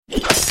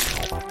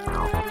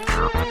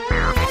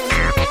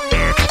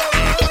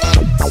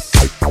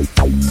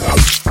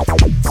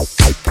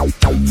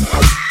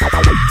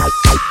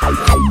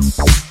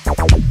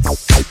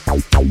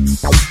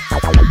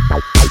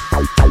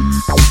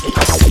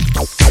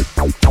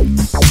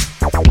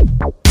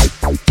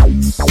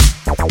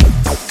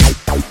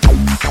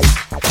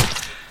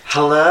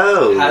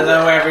Hello.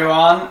 Hello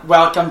everyone.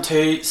 Welcome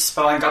to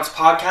Spilling Guts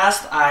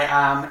Podcast. I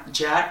am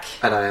Jack.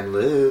 And I am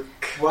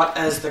Luke. What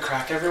is the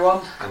crack,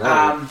 everyone? I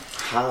know.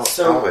 How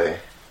are we?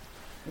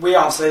 We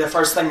obviously, the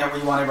first thing that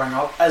we want to bring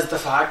up is the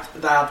fact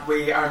that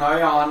we are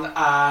now on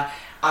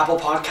Apple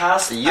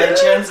Podcasts,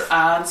 iTunes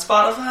and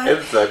Spotify.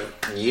 It's a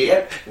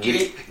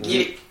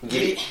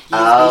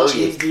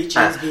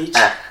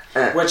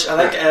which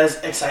I think is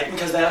exciting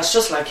because then it's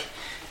just like,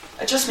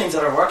 it just means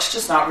that our work's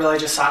just not really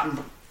just sat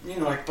and,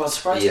 like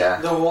Buzzsprout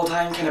the whole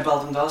time, kind of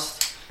building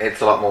dust.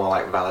 It's a lot more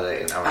like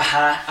validating.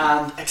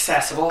 And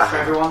accessible for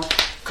everyone.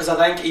 Because I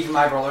think even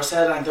my brother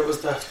said, I think it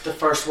was the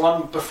first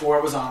one before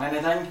it was on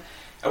anything.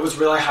 It was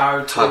really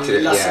hard to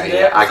listen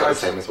to it. I got the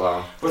same as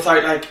well.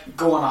 Without like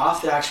going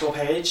off the actual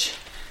page.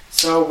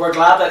 So we're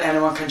glad that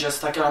anyone can just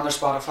stick it on their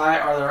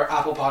Spotify or their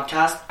Apple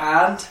Podcast,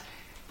 and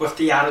with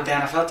the added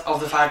benefit of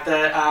the fact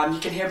that you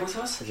can hear both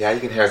of us. Yeah, you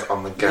can hear us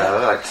on the go,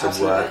 like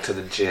to work, to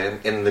the gym,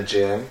 in the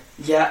gym.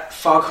 Yeah,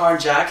 Foghorn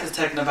Jack is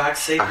taking the back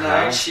seat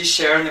now. She's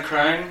sharing the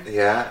crown.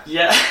 Yeah.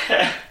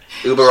 Yeah.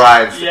 Uber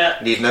rides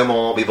need no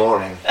more be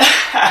boring.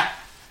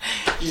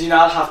 You do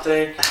not have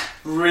to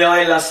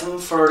really listen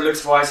for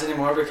Luke's voice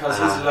anymore because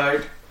he's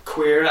loud,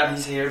 queer, and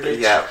he's here, bitch.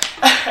 Yeah,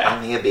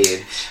 I'm here,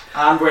 bitch.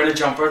 I'm wearing a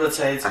jumper that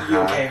says, you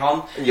okay,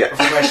 hon? Yeah.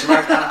 With a question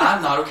mark, and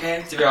I'm not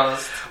okay, to be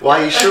honest.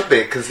 Well, you should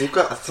be, because you've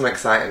got some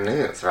exciting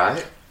news,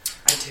 right?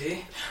 I do.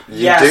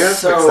 You do have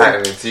some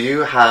exciting news. Do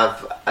you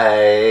have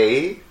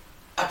a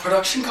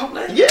production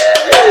company? Yeah!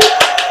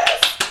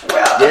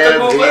 Well, at the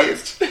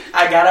moment,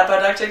 I got a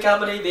production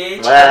company,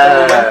 bitch. Wow.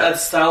 At the moment,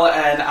 it's still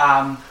in,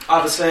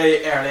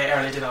 obviously,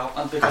 early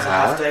development, because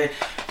I have to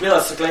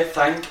realistically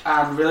think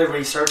and really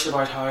research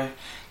about how to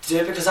do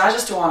it, because I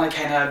just don't want to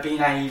kind of be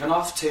naive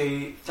enough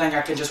to think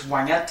I can just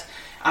wing it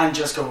and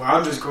just go,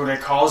 I'm just going to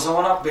call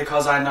someone up,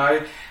 because I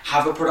now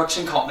have a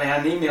production company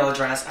and an email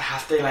address. I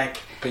have to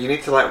But you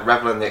need to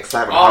revel in the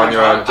excitement on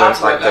your own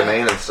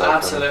domain and stuff.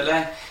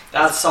 Absolutely.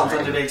 That's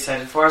something to be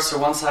excited for. So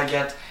once I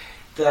get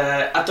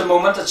at the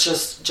moment it's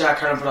just Jack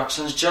Curran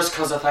Productions, just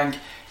because I think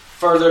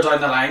further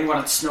down the line when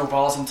it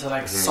snowballs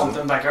into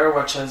something bigger,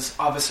 which is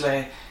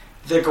obviously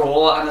the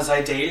goal and is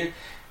ideal,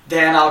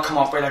 then I'll come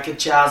up with a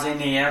jazzy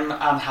name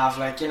and have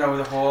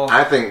the whole...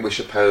 I think we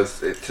should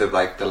post it to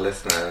the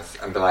listeners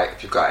and be like,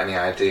 if you've got any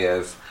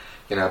ideas,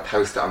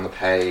 post it on the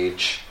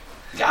page.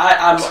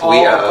 I'm all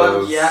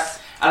open,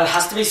 and it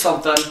has to be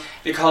something,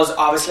 because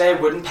obviously I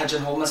wouldn't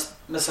pigeonhole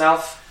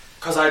myself,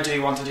 because I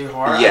do want to do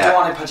horror. I don't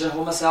want to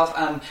pigeonhole myself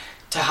and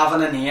to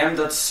having a name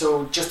that's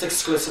so just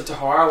exclusive to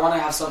horror. I want to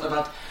have something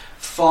about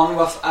fun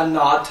with a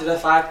nod to the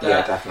fact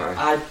that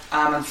I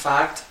am in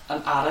fact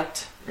an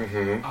addict,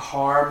 a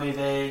horror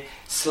movie,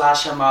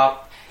 slash 'em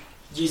up,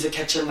 use a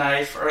kitchen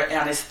knife or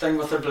anything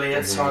with a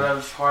blade sort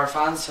of horror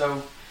fan.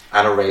 So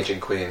and a raging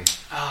queen.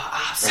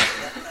 Oh,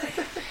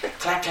 absolutely.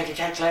 Clack, clack,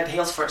 clack, clack,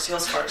 heels first.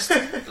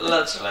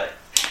 Literally.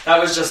 That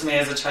was just me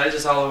as a child,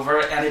 just all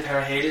over any pair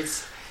of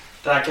heels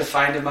that I could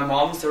find in my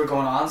mum's. They were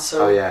going on.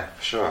 So oh yeah,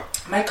 for sure.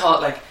 I might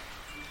call it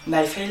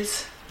knife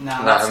heels.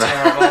 No, that's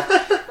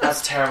terrible.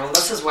 That's terrible.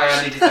 This is why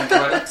I need to think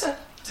about it.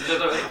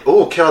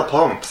 Oh, Killer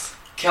Pumps.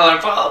 Killer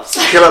Pumps.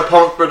 Killer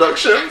Pump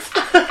Productions.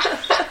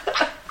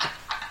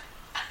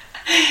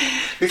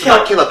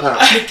 Killer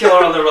Pumps.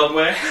 Killer on the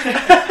runway.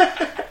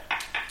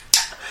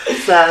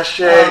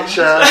 Sashay,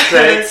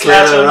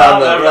 killer on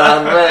the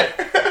runway.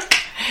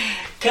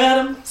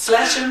 Cut him,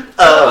 slash him.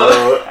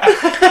 Oh.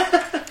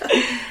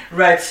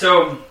 Right,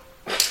 so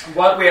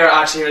what we are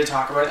actually here to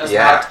talk about is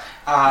not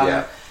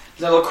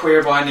little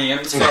queer boy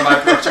names for my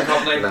production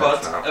company,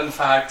 but in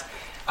fact,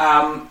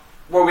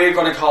 what we're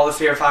going to call the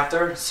fear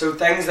factor. So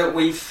things that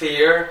we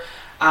fear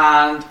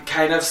and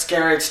kind of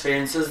scary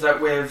experiences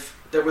that we've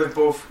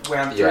both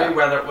went through,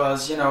 whether it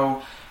was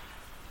a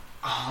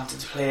haunted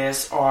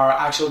place or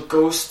actual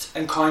ghost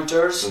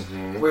encounters.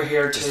 We're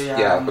here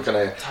to we're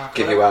going to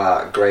give you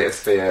our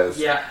greatest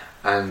fears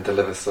and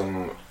deliver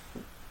some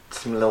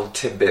little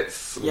tidbits,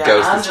 some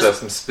ghost stuff,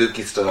 some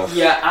spooky stuff.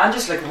 Yeah, and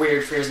just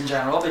weird fears in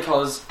general,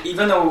 because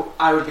even though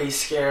I would be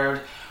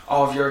scared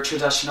of your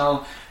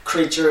traditional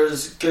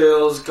creatures,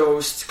 ghouls,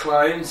 ghosts,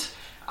 clowns,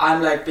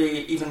 I'm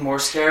be even more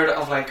scared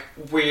of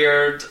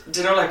weird,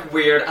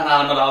 weird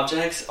inanimate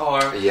objects,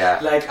 or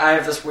I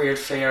have this weird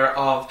fear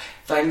of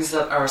things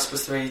that are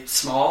supposed to be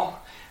small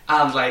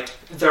and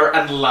they're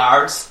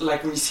enlarged, when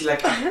you see a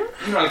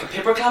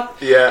paper clip.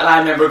 Yeah. And I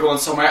remember going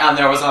somewhere and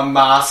there was a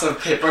massive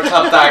paper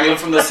clip dangling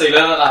from the ceiling,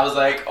 and I was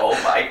like, oh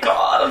my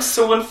god, I'm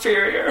so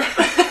inferior.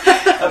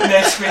 It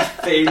makes me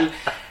feel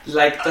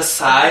like the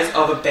size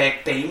of a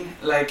baked bean.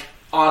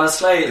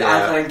 Honestly,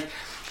 I think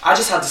I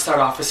just had to start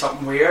off with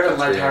something weird and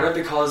lighthearted,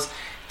 because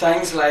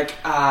things that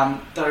are,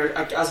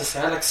 as I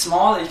said,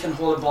 small, that you can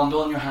hold a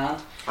bundle in your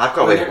hand. I've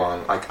got a weird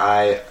one.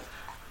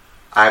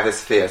 I have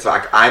this fear, so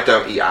I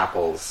don't eat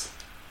apples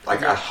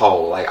at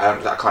whole. I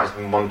can't just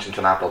munch into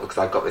an apple, because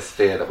I've got this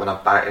fear that when I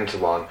bite into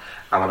one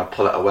and when I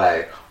pull it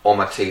away, all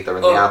my teeth are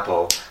in the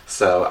apple.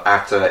 So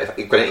if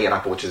I'm going to eat an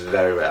apple, which is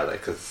very rarely,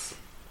 because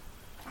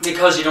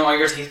Because you don't want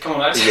your teeth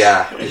coming out.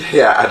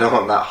 Yeah, I don't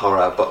want that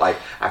horror, but like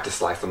I have to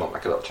slice them up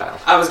like a little child.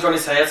 I was going to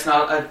say it's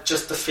not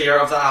just the fear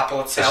of the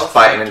apple It's itself. just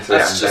biting like, into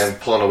it and then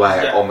pulling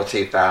away all my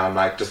teeth down,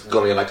 like just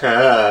gumming like.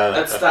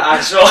 It's the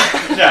actual.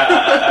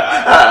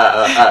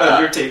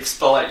 Your teeth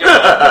spill out your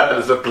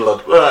There's the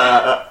blood.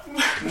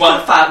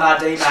 One fat my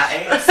day, my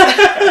ass.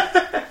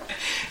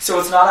 So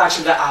it's not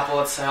actually the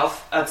apple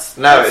itself. It's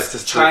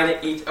just trying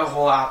to eat a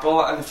whole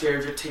apple and the fear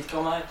of your teeth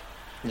coming out.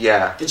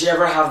 Yeah. Did you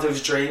ever have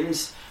those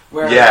dreams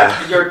where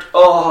Yeah. you're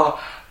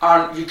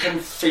and you can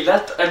feel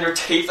it and your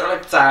teeth are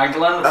like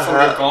dangling from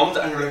your gums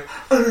and you're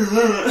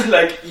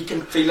like you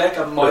can feel like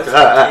a mouthful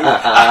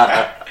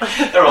of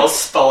teeth. They're all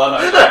spilling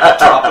out, like,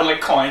 dropping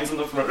like coins on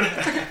the floor.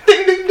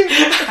 Ding ding ding.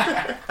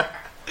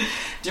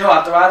 Do you know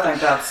what? Though I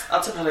think that's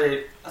a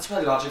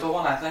pretty logical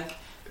one. I think.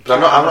 But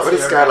I'm not really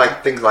scared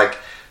like things like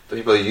that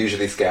people are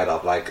usually scared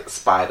of, like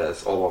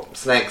spiders or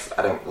snakes.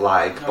 I don't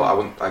like, but I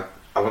wouldn't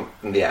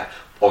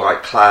or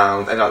like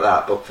clowns and like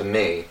that. But for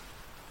me,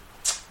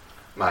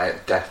 my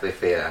deathly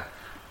fear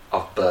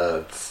of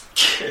birds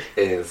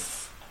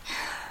is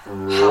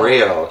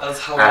real.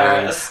 That's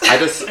hilarious. And I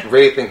just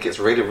really think it's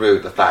really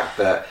rude the fact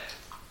that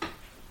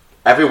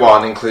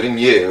everyone, including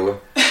you,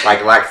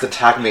 like likes to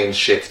tag me and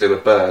shit to do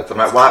with birds. I'm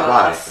like,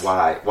 why? It's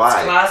class,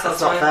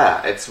 That's not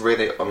fair. It's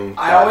really unfair.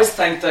 I always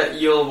think that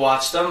you'll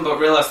watch them, but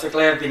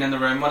realistically, I've been in the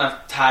room when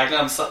I've tagged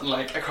and I'm sitting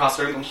like across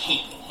the room and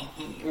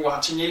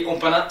watching you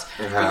open it,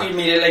 but you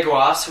immediately go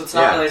off, so it's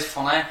not really as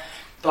funny.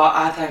 But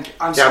I think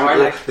I'm sorry.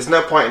 Like, there's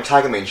no point in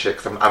tagging me and shit.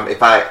 Cause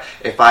if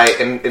I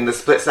in the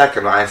split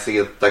second I see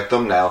like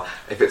thumbnail,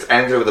 if it's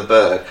anything with a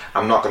bird,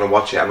 I'm not going to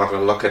watch it. I'm not going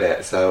to look at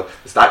it. So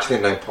there's actually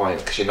no point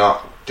because you're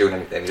not doing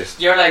anything.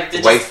 You're like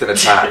wasting a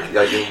tag.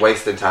 Like you're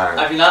wasting time.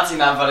 Have you not seen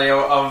that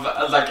video of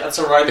like it's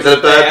around? Is it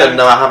a bird? Then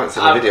no, I haven't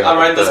seen the video.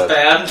 Around this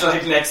bend,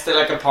 like next to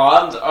like a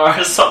pond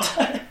or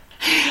something.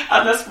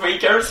 And this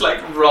weaker's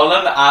like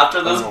running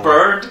after this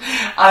bird,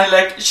 and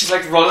like she's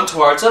like running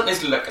towards it, and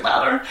he's looking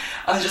at her,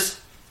 and he just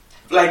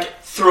like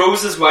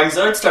throws his wings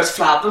out, starts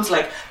flapping,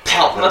 like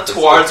pelting it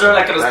towards her,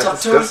 like at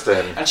his tiptoes,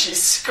 and she's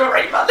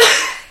screaming.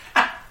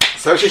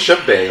 So she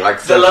should be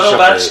like the little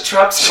bitch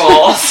trips,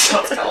 falls, so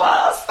it's the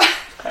last.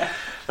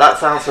 That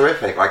sounds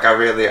horrific. Like I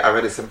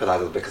really sympathise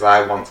with it because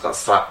I once got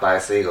slapped by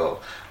a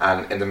seagull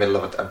and in the middle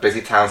of a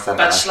busy town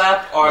centre. Bitch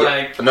slap or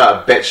like no,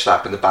 a bitch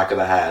slap in the back of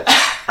the head,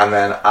 and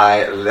then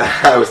I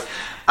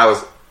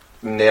was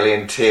nearly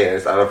in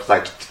tears. I was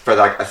like for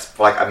like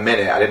a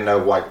minute. I didn't know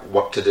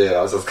what to do.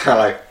 I was just kind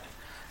of like.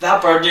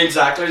 That bird knew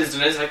exactly what he's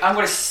doing. He's like, I'm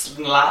going to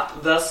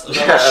slap this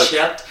little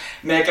shit,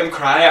 make him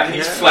cry, and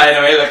he's flying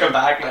away looking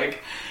back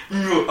like.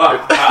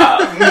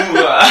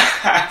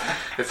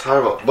 It's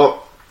horrible,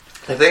 but.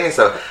 The thing is,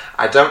 though,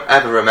 I don't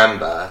ever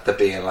remember there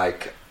being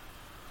like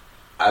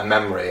a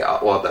memory, I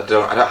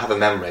don't have a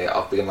memory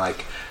of being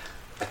like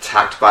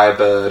attacked by a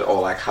bird or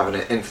like having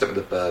an incident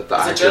with a bird.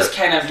 It's just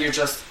kind of.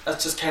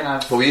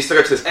 Well, we used to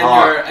go to this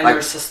park in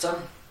your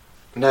system.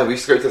 No, we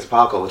used to go to this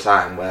park all the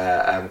time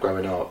where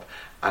growing up,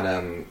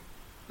 and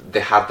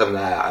they had them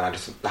there, and I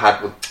just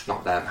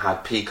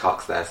had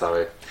peacocks there.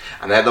 Sorry,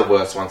 and they're the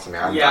worst ones for me.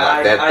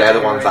 They're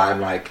the ones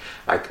I'm like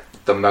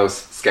the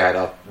most scared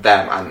of,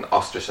 them and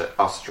ostrich.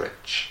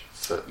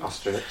 So,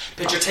 ostrich.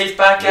 Put your teeth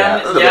back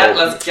in. Yeah,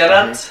 let's get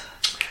it.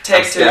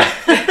 Take two.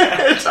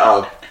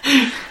 Of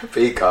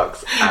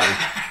peacocks and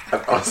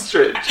an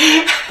ostrich,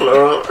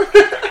 plural.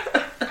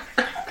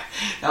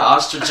 Not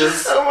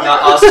ostriches.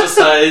 Not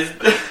ostracized.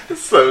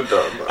 So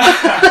dumb.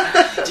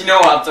 Do you know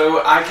what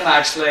though? I can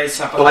actually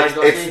sympathise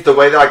with it's you.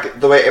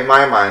 the way in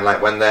my mind,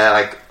 like when they're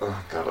like,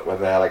 oh god,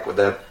 when they're like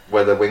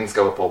where the wings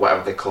go up or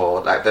whatever they call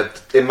it, like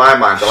in my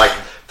mind they're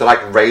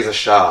like razor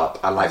sharp,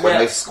 and like when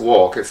they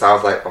squawk, it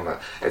sounds like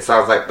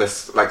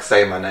this, like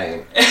saying my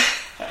name.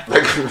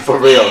 Like for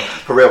real,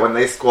 when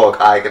they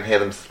squawk, I can hear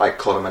them like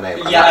calling my name.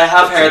 Yeah, I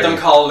have heard them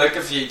call Luke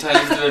a few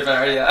times to be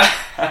very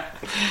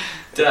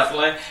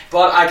definitely.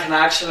 But I can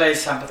actually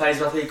sympathise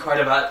with you quite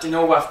a bit. Do you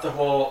know with the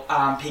whole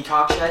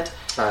peacock shit?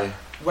 Aye.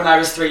 When I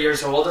was 3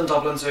 years old in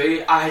Dublin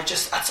Zoo,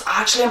 it's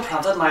actually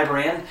imprinted in my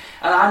brain,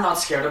 and I'm not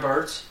scared of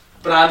birds.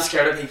 But I'm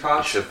scared of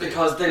peacocks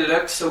because they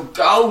look so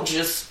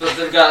gorgeous, but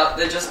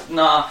they're just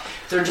not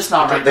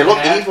right. They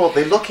look evil.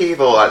 They look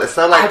evil. Like, they're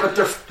so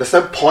they're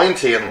so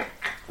pointy and.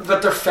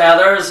 But their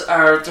feathers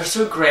they're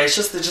so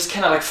gracious. They just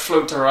kind of like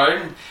float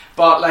around.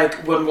 But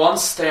like when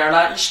one's staring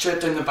at you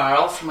straight down the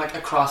barrel from like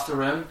across the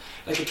room,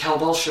 like a Kill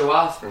Bill show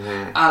off,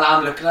 and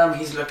I'm looking at him,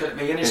 he's looking at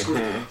me, and he's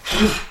going.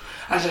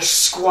 And they're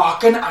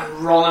squawking and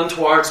running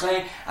towards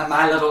me, and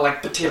my little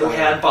like potato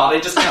head body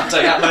just comes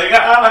out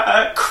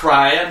like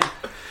crying.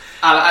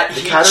 And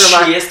he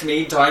chased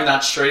me down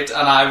that street,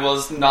 and I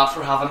was not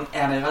for having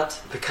any of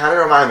it. They kind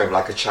of remind me of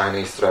like a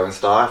Chinese throwing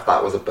star if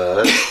that was a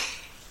bird.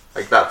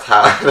 Like that's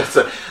how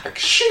like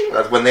shing.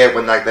 That's when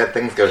like their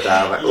things go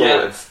down. Like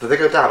do they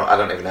go down? I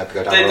don't even know if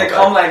they go down. They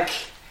come like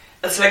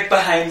it's like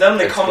behind them.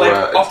 They come like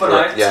up and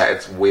out. Yeah,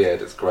 it's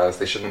weird. It's gross.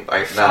 They shouldn't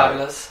like.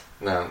 Fabulous.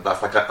 No,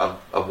 that's like a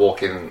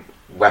walking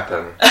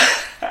weapon.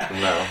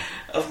 No.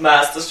 of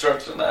mass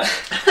destruction.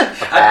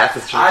 Mass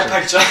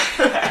destruction.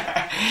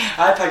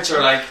 I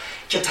picture like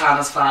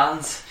Katana's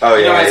fans. Oh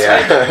you know, yeah, it's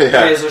yeah. like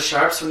Yeah. razor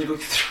sharps when you go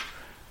through.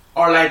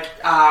 Or like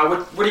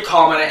what do you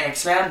call him in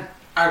X-Men?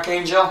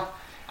 Archangel,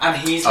 and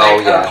he's like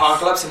an yes.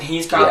 Apocalypse, and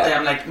he's got Yeah.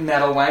 them like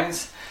metal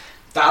wings.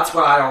 That's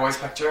what I always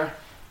picture.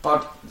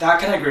 But that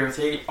can I agree with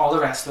you. All the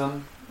rest of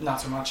them,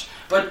 not so much.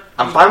 But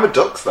I'm fine with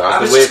ducks though. I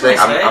That's was the weird just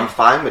gonna thing. say, I'm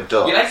fine with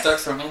ducks. you like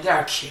ducks, don't you?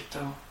 They're cute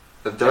though.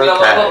 They're Little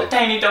okay.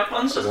 tiny duck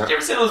ones. Did you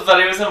ever see those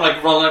videos of them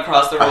like running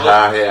across the road?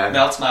 Yeah.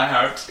 Melts my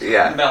heart.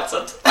 Yeah. Melts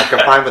it. Like, I'm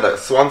fine with it.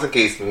 Swans and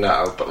geese,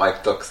 no, but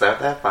like ducks, they're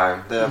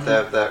fine.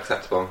 They're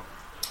acceptable.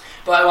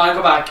 But I want to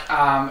go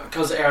back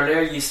because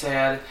earlier you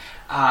said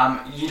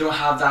you don't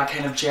have that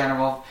kind of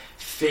general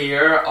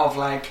fear of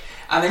like,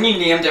 and then you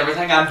named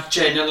everything I'm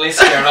genuinely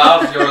scared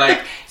of. You're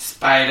like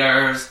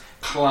spiders,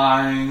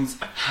 clowns,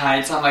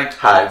 heights. I'm like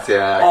Heights,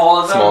 yeah. all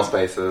of them. Small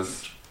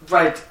spaces.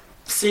 Right.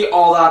 See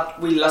all that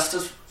we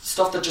listed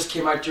stuff that just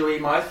came out your wee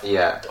mouth.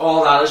 Yeah.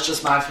 All that is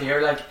just my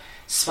fear. Like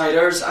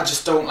spiders, I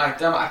just don't like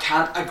them. I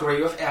can't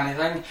agree with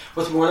anything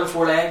with more than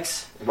 4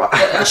 legs. What?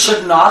 It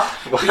should not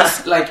be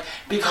What? like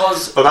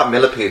because Well, that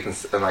millipede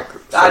and like.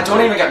 I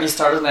don't even get me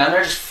started on them.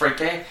 They're just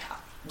freaky.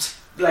 It's,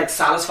 like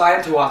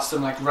satisfying to watch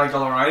them like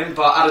wriggle around,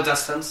 but at a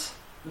distance,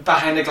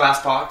 behind a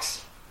glass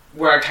box,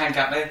 where it can't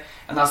get me.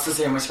 And that's the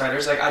same with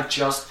spiders. Like I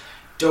just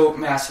don't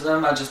mess with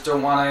them. I just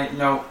don't want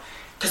to,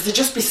 because they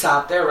just be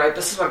sat there, right?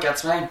 This is what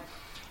gets me.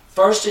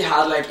 First, you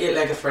had like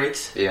 8-legged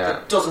freaks. Yeah.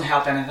 That doesn't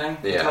help anything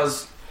Yeah.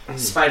 because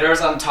spiders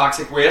and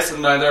toxic waste,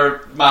 and now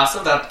they're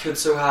massive. That could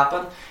so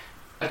happen.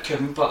 It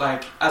couldn't, but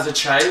like as a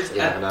child,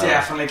 Yeah, it no.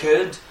 definitely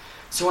could.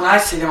 So when I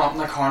see them up in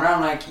the corner,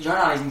 I'm like, you're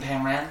not even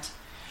paying rent.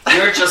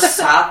 You're just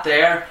sat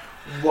there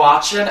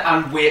watching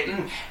and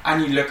waiting,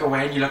 and you look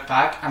away and you look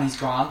back, and he's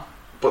gone.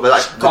 But they're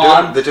like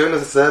Gone. they're doing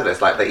us a service.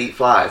 Like they eat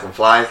flies, and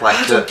flies like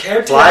I don't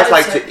care, flies dude.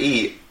 like It's to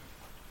eat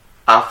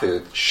our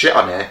food, shit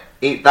on it,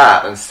 eat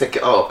that, and stick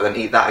it up, and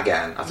then eat that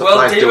again. That's what Well,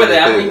 flies deal do with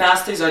their them, we food.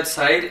 nasties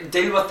outside.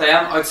 Deal with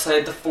them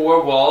outside the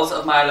 4 walls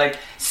of my like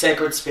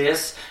sacred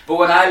space. But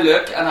when I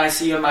look and I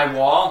see you on my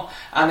wall,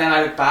 and then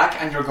I look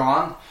back and you're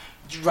gone,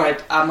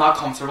 right? I'm not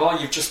comfortable.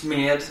 You've just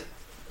made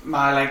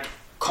my like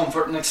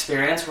comforting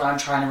experience where I'm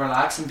trying to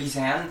relax and be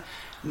zen,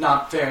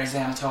 not very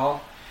zen at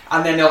all.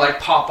 And then they'll like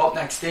pop up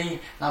next to you, and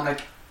I'm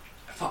like,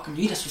 I fucking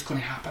knew this was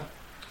going to happen.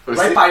 Well,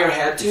 Right see- by your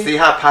head, too. See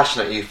how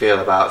passionate you feel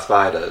about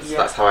spiders? Yeah.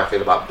 That's how I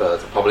feel about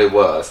birds, probably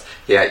worse.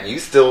 Yeah, you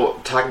still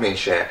tag me in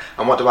shit.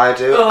 And what do? Ugh.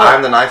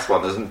 I'm the nice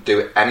one that doesn't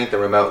do anything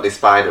remotely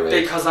spidery.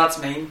 Because that's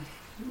mean.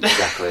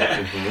 Exactly.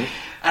 hmm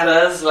And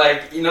it is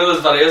like, you know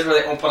those videos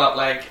where they open up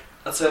like,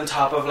 it's on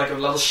top of like a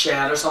little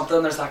shed or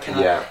something, there's that kind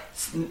of Yeah.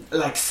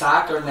 like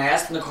sack or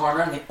nest in the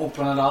corner, and they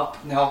open it up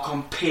and they all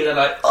come peeling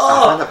out. I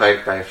Oh! find that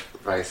very, very,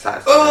 very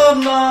satisfying. Oh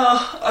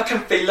no! I can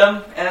feel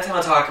them. Anytime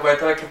I talk about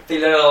them, I can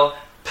feel their little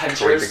Creepy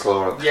pinchers.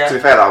 claw. Yeah. To be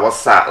fair, I was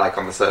sat like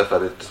on the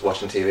sofa just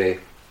watching TV,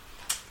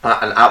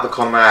 and out the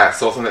corner of my eye I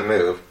saw something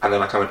move, and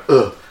then I kind of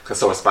went, ugh, because I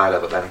saw a spider,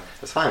 but then it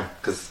was fine,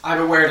 because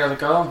But where did it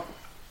go?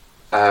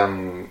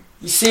 I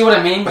You see what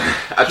I mean?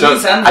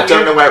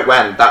 don't know where it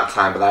went that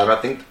time, but I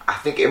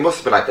think it must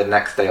have been like the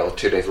next day or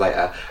 2 days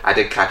later. I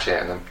did catch it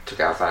and then took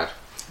it outside.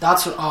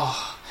 That's what.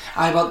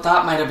 But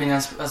that might have been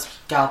as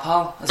gal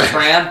pal, as a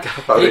friend.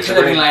 Gal-pal, He it's could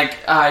have really- been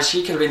like,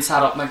 she could have been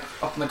sat up in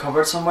the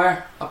cupboard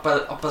somewhere, up by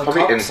the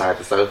Probably cups. inside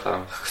the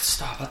sofa.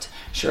 Stop it.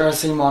 Sure, I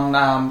seen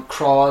one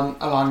crawling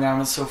along there on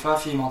the sofa a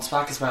few months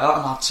back as well,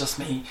 and that's just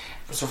me.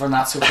 It was over on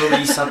that sofa where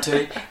you sat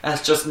too.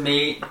 That's just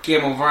me.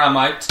 Game over, I'm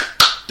out.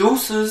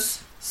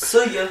 Deuces.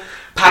 See ya.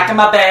 Packing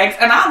my bags,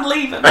 and I'm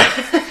leaving.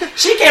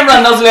 She came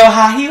running those little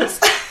high heels.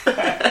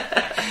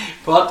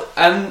 But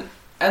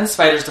in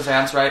Spider's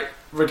defence, right,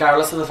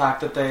 regardless of the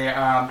fact that they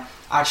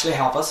actually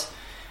help us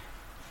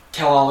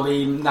kill all the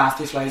wee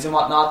nasty flies and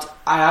whatnot,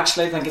 I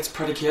actually think it's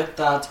pretty cute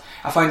that,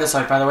 I found this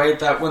out by the way,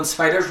 that when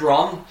spiders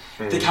run,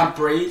 they can't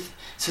breathe,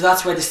 so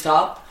that's why they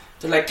stop.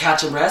 They're like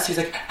catching breath. He's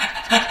like,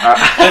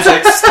 and it's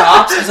like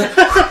stops. It's like,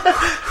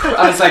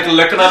 and it's like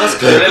looking at us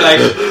clearly,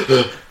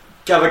 like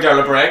give a girl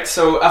a break.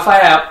 So if I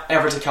am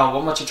ever to kill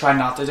one, which I try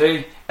not to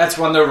do, it's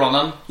when they're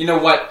running. You know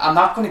what? I'm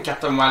not going to get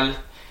them while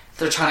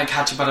they're trying to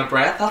catch a bit of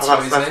breath. That's Oh,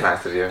 what that's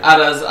nice of you. I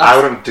I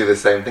wouldn't do the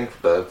same thing for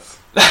birds.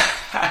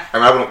 I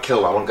mean, I wouldn't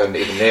kill one. I wouldn't go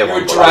even near You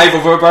one. would but drive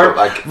like- over a bird,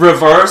 but like-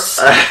 reverse,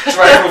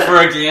 drive over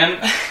again.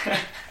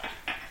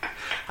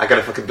 I got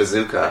a fucking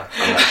bazooka on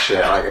that shit.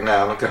 Like,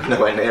 no, I'm not going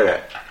nowhere near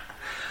it.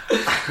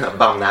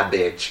 Bomb that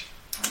bitch.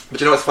 But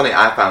you know what's funny?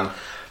 I found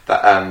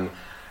that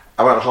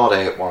I went on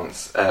holiday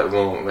once. We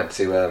went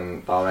to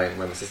Bahrain,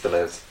 where my sister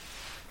lives,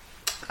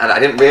 and I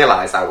didn't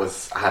realise I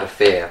had a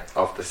fear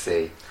of the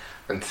sea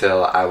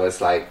until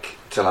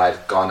till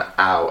I'd gone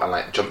out and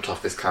like jumped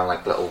off this kind of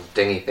like little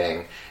dinghy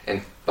thing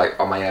in like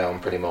on my own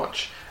pretty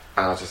much,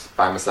 and I was just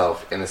by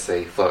myself in the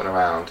sea floating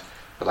around.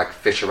 With like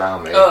fish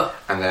around me,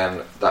 and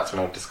then that's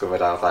when I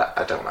discovered I was like,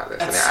 I don't like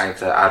this.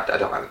 I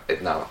don't like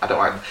it. No, I don't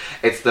like.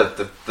 It's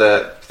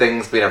the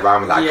things being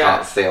around me that I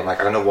can't see. I'm like,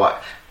 I don't know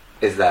what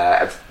is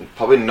there. It's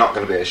probably not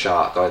going to be a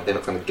shark, or I think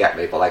it's going to get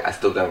me, but like I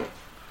still don't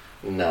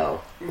know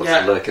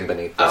what's lurking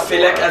beneath that I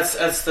feel water. like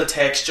it's the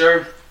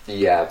texture.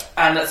 Yeah.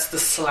 And it's the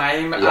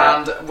slime,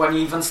 Yeah. and when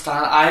you even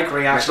stand, I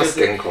agree actually. Makes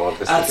my skin cold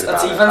just It's thinking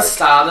about even it, like,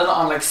 standing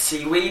on like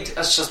seaweed.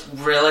 It's just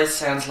really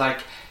sends like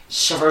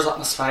shivers up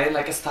my spine.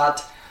 Like it's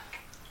that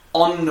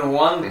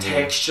unknown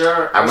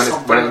texture. And or when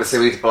something the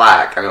seaweed's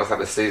black, and it looks like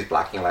the sea's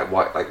black, and you're like,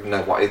 what? Like,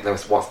 no, what is? No,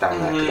 what's down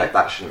there? 'Cause, like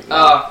that shouldn't.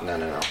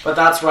 No. But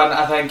that's when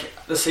I think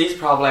the sea's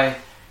probably.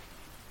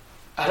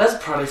 It is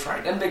pretty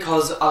frightening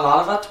because a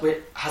lot of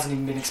it hasn't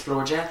even been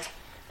explored yet.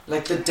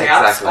 Like the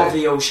depths of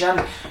the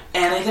ocean,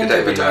 anything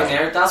could be down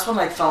there. That's when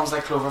like films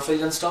like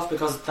Cloverfield and stuff,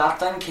 because that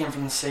thing came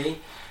from the sea.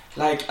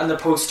 Like in the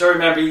poster,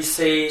 remember you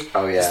see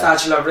the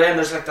Statue of Liberty and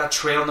there's like that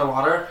trail in the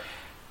water.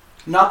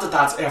 Not that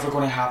that's ever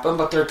going to happen,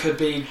 but there could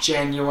be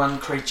genuine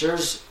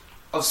creatures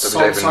of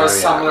some sort of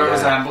similar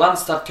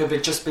resemblance that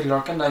could just be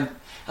lurking down.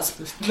 I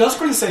was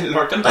going to say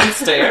lurking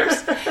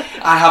downstairs.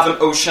 I have an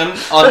ocean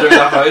under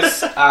the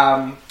house.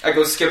 I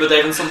go scuba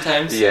diving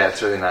sometimes. Yeah,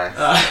 it's really nice.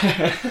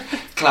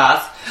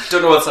 Class.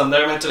 Don't know what's in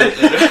there. I meant to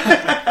look later.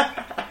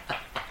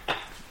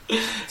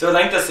 So I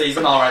think this is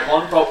an alright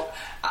one, but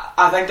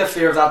I think the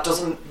fear of that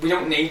we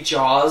don't need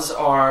Jaws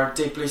or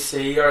Deep Blue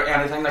Sea or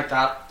anything like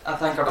that. I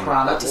think our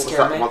piranha to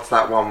scare me. What's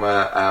that one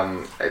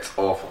where it's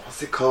awful?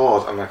 What's it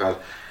called? Oh my god!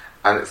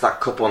 And it's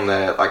that couple on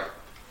the like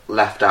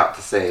left out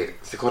to sea.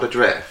 Is it called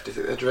Adrift? Is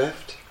it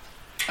Adrift?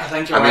 I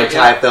think you're right. And the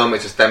entire film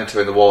is just them two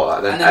in the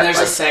water. And then there's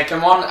a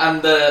second one,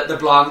 and the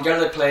blonde girl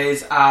that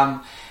plays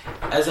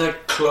is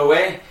it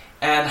Chloe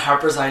in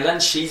Harper's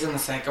Island. She's in the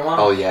second one.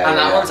 Oh yeah, and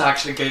that one's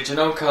actually good, you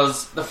know,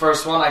 because the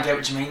first one, I get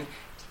what you mean.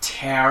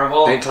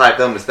 Terrible. The entire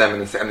film is them in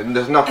the sea, and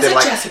there's nothing is it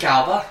like Jessica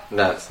Alba?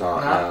 No, it's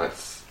not. No,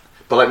 it's.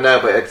 But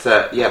it's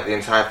the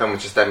entire film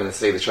is just them in the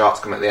sea. The sharks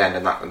come at the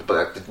end,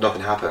 but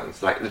nothing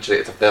happens. Like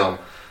literally, it's a film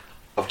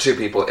of two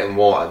people in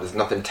water. There's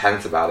nothing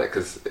tense about it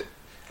because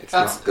it's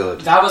not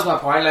good. That was my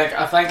point. Like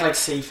I think like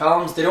sea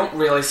films, they don't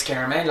really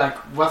scare me. Like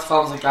with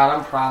films like that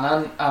and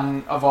Piranha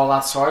and of all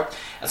that sort,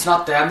 it's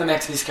not them that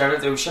makes me scared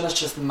of the ocean. It's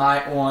just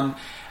my own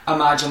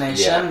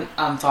imagination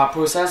and thought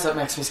process that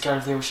makes me scared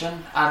of the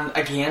ocean. And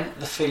again,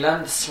 the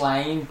feeling, the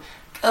slime,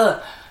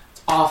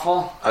 it's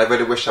awful. I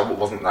really wish I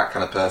wasn't that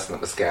kind of person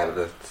that was scared of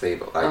the sea,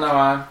 but like,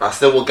 I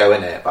still will go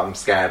in it, but I'm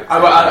scared.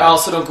 I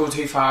also don't go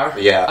too far.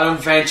 Yeah. I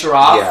don't venture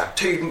off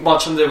too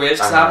much into the waves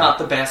because I'm not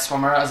the best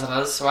swimmer as it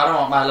is, so I don't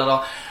want my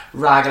little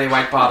raggedy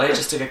white body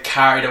just to get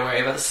carried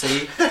away by the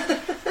sea.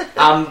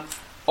 I'm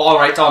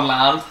alright on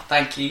land,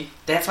 thank you.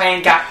 That's why I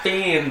ain't got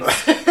beans.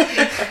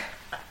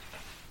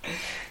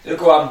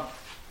 Go on.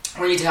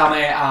 Will you tell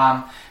me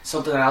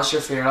something else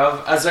you're fear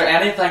of? Is there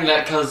anything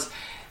that, because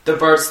the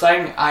birds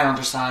thing, I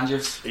understand,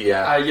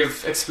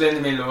 you've explained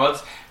to me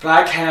loads, but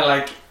I kind of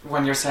like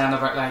when you're saying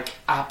about like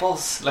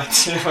apples,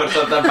 like you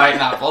know, the biting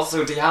apples.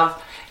 So do you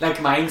have,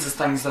 like mine's is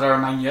things that are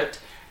minute,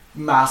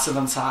 massive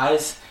in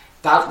size,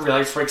 that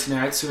really freaks me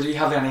out. So do you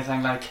have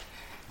anything like,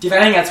 do you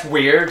have anything that's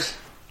weird,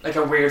 like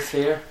a weird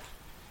fear?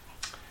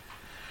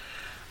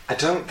 I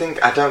don't think.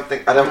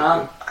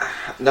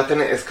 Nothing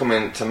is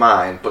coming to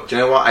mind. But do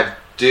you know what I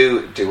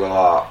do a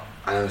lot?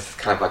 I know this is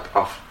kind of like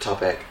off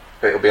topic,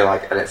 but it'll be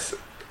like,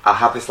 I'll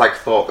have this like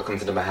thought that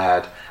comes into my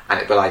head, and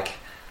it'll be like,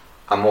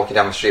 I'm walking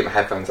down the street, my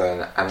headphones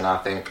on, and then I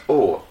think,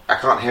 oh, I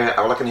can't hear it.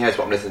 All I can hear is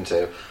what I'm listening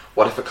to.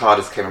 What if a car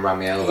just came and ran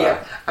me over?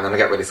 Yeah. And then I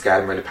get really scared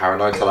and really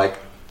paranoid. So like,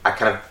 I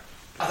kind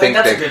of think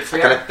that's a good fear.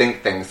 I kind of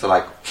think things to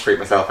like freak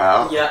myself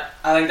out. Yeah,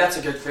 I think that's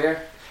a good fear.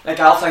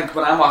 Like I'll think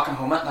when I'm walking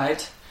home at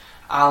night,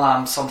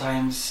 I'll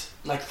sometimes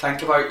like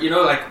think about, you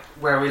know, like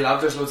where we live,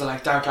 there's loads of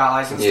like dark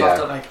alleys and stuff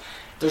that like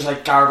there's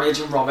like garbage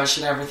and rubbish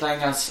and everything.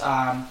 It's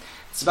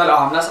a bit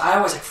ominous. I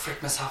always like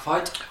freak myself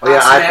out. Oh yeah,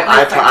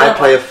 I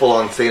play a full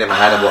on scene in my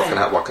head of what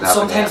can happen.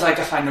 Sometimes like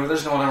if I know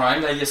there's no one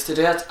around, I used to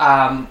do it.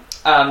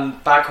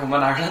 And back home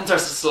in Ireland,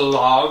 there's this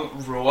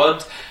long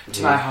road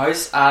to my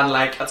house, and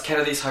like it's kind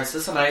of these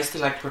houses, and I used to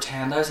like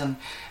pretend I was in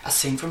a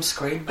scene from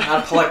Scream. And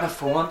I'd pull out my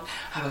phone,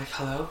 I'd be like,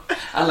 hello,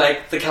 and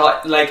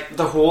like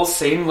the whole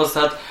scene was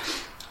that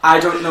I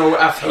don't know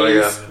if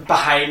he's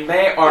behind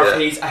me or if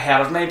he's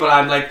ahead of me, but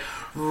I'm like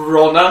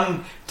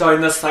running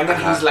down this thing,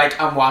 and he's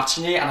like, I'm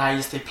watching you. And I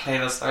used to play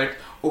this out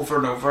over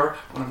and over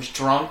when I was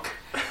drunk,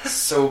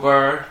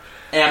 sober,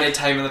 any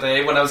time of the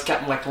day, when I was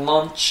getting like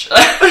lunch.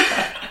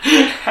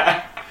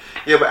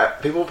 Yeah,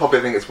 but people probably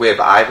think it's weird,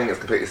 but I think it's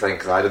completely the same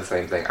because I do the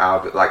same thing.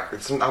 I'll be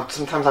like,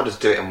 sometimes I'll just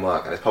do it in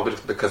work, and it's probably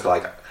just because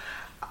like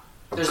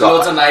there's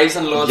loads of knives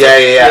and loads of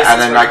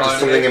and then like just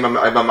something in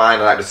my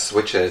mind like just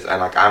switches,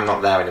 and like I'm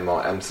not there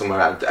anymore. I'm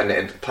somewhere else,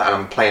 and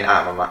I'm playing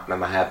out in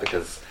my head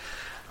because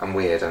I'm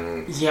weird.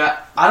 And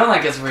I don't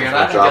think it's weird.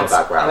 I think drama it's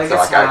background,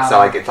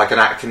 so it's like an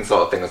acting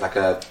sort of thing. It's like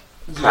a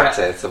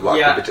practice of what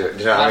people do. Do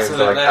you know what I mean?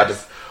 So like I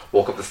just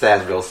walk up the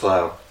stairs real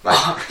slow.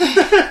 Like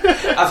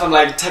if I'm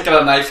like taking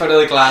a knife out of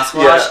the glass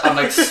wash, I'm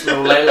like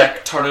slowly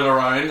like turn it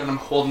around and I'm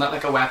holding it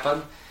like a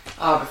weapon.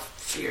 Oh, but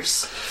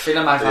fierce.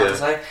 Feeling my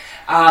fantasy.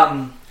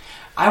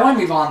 I want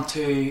to move on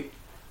to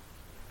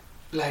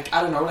like,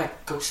 I don't know,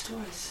 like ghost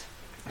stories.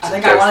 I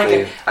think I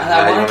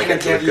want to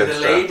get give you the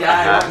lead. stuff.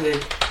 I want you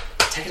to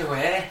take it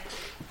away.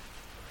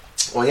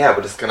 Well, yeah,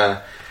 we're just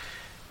gonna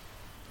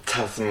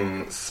tell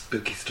some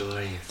spooky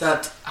stories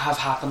that have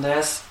happened to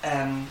us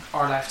in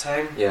our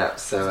lifetime. Yeah,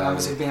 so as long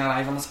as we've been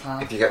alive on this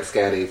planet. If you get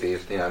scared easy,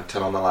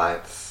 turn on the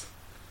lights.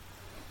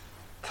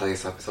 Tell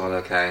yourself it's all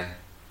okay.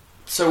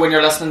 So when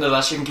you're listening to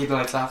this, you can keep the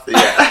lights off.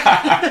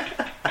 Yeah.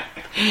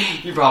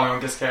 You probably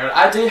won't get scared.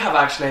 I do have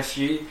actually a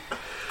few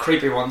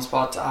creepy ones,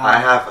 but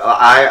I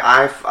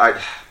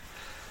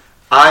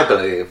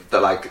believe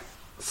that like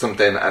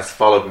something has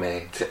followed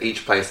me to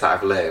each place that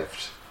I've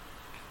lived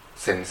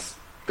since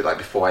like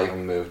before I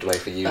even moved away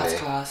for uni. That's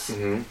class.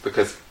 Mm-hmm.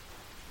 Because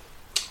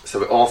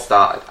so it all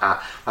started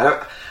at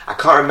I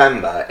can't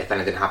remember if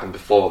anything happened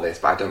before this,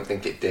 but I don't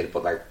think it did.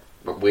 But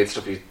weird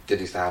stuff did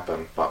used to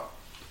happen. But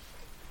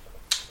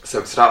so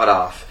it started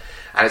off,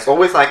 and it's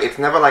always like it's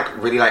never like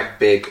really like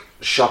big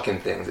shocking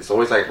things. It's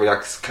always like really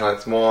like kind of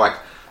it's more like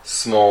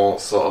small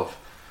sort of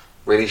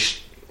really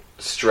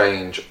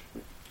strange,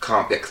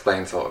 can't be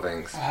explained sort of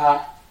things. Uh-huh.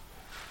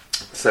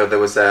 So there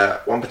was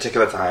one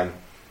particular time.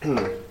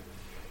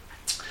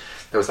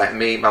 There was like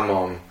me, my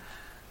mum,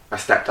 my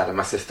stepdad and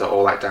my sister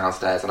all like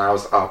downstairs, and I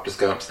was just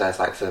going upstairs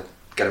like to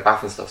get a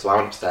bath and stuff. So I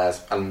went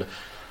upstairs, and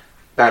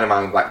bearing in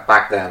mind like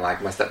back then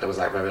like my stepdad was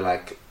like very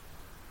like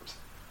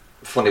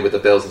funny with the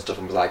bills and stuff,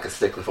 and was like a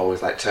stickler for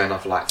always like turn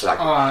off lights. So,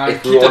 like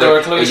if keep the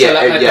door closed,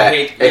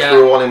 if we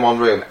were all in one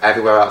room,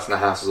 everywhere else in the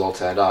house was all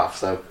turned off.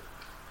 So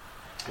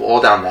we're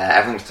all down there,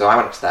 everything. So I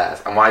went upstairs,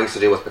 and what I used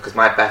to do was, because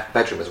my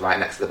bedroom was right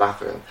next to the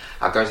bathroom,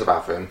 I'd go into the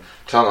bathroom,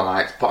 turn on the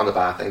lights, put on the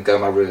bath, and go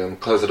in my room,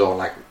 close the door,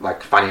 and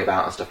like fanny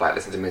about and stuff, like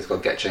listen to music or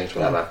get changed,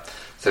 whatever.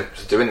 So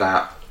doing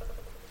that,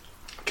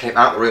 came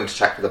out of the room to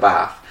check for the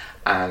bath,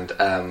 and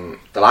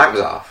the light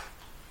was off,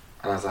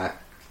 and I was like,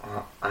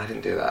 well, I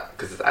didn't do that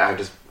because I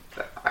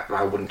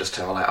wouldn't just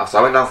turn the light off. So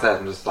I went downstairs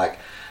and just like,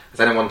 has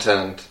anyone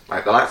turned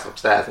like the lights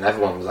upstairs? And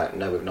everyone was like,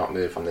 no, we've not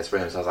moved from this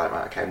room. So I was like,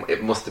 right, okay,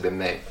 it must have been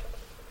me.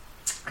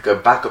 I go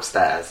back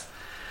upstairs,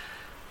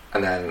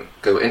 and then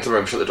go into the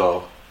room, shut the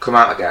door, come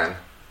out again,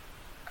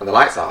 and the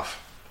light's off.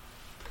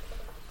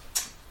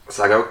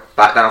 So I go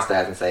back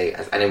downstairs and say,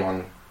 is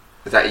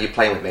that you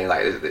playing with me?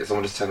 Like, did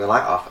someone just turn the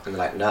light off? And they're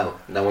like, no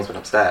one's been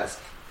upstairs.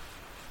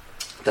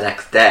 The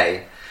next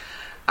day,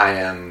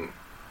 I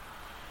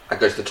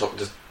go to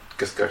the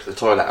just go to the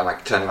toilet and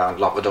like turn around,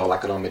 lock the door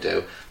like I normally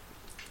do.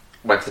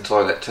 Went to the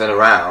toilet, turn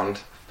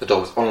around, the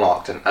door was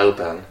unlocked and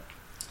open.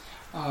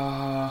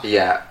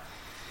 Yeah.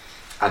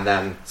 And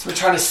then... So we're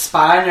trying to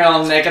spy on your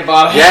old naked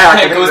body. Yeah,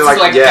 it goes like,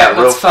 like yeah,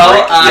 real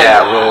freak,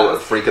 real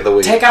freak of the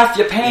week. Take off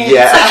your pants.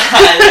 Yeah.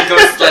 And it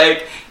goes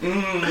like...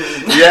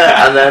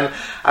 Yeah, and then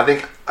I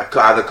think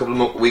either a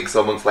couple of weeks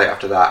or months later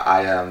after that,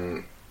 I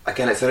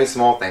again, it's only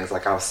small things.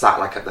 Like I was sat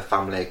like at the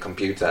family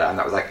computer, and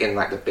that was like in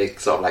like the big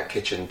sort of like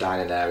kitchen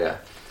dining area,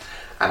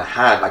 and I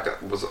had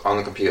was on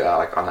the computer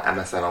like on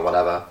MSN or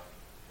whatever,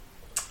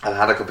 and I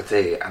had a cup of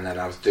tea, and then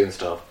I was doing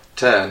stuff.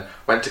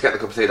 Went to get the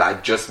cup of tea that I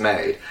just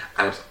made,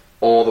 and it was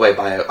all the way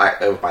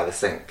over by the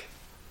sink.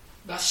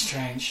 That's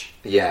strange.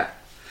 Yeah,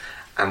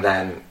 and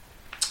then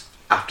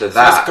after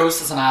that, this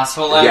ghost is an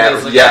asshole.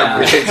 Really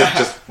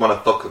just want to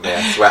fuck with me.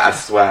 I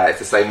swear, it's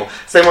the same one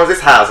as this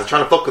house. It's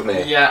trying to fuck with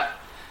me. Yeah.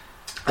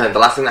 And the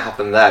last thing that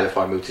happened there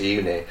before I moved to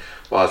uni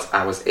was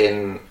I was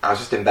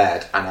just in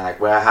bed, and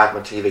where I had my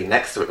TV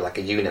next to it, like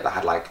a unit that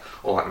had like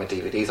all like my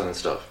DVDs on and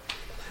stuff.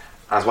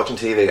 I was watching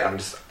TV,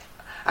 and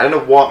I don't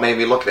know what made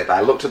me look at it, but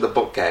I looked at the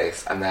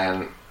bookcase, and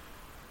then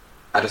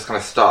I just kind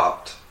of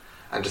stopped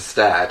and just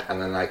stared,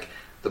 and then like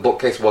the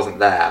bookcase wasn't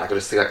there, and I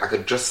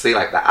could just see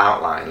like the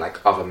outline like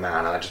of a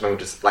man, and I just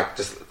remember just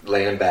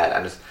laying in bed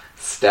and just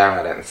staring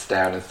at it and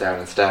staring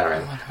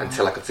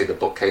until I could see the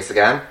bookcase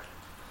again.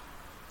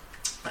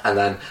 And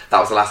then that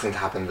was the last thing to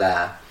happen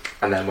there,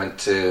 and then went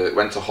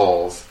to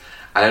halls,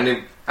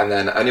 and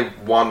only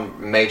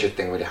one major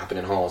thing really happened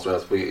in halls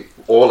was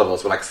all of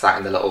us were like sat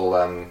in the little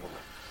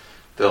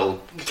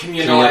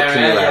communal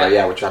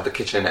area, which had the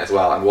kitchen in it as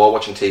well, and we're all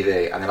watching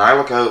TV, and then I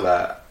look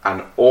over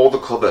and all the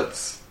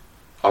cupboards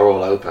are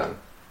all open,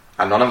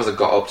 and none of us had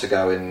got up to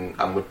go in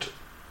and would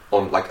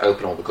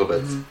open all the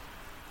cupboards. And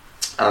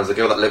there was a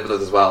girl that lived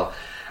with us as well,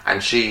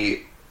 and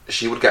she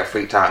would get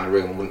freaked out in the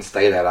room and wouldn't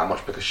stay there that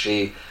much because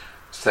she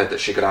said that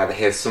she could either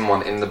hear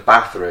someone in the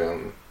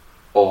bathroom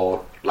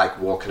or like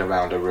walking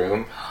around a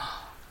room.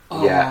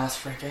 Oh, yeah, that's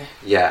freaky.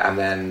 Yeah, and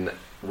then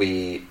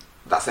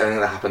that's the only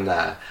thing that happened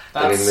there.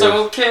 That's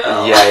so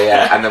cool.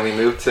 Yeah, and then we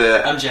moved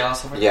to... I'm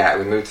jealous of it. Yeah,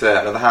 we moved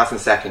to another house in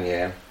second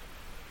year,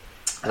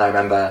 and I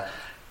remember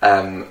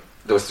there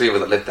was 3 of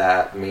us that lived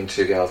there, me and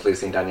 2 girls,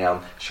 Lucy and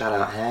Danielle. Shout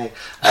out, hey.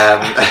 Shout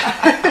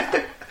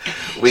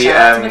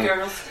out to my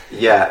girls.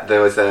 Yeah,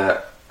 there was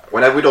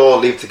whenever we'd all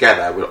leave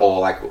together,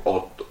 or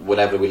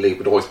whenever we leave,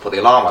 we'd always put the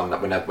alarm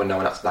on when no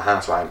one else in the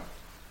house, right?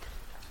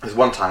 There was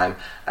one time,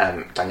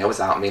 Danielle was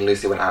out, me and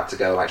Lucy went out to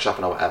go like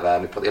shopping or whatever,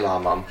 and we put the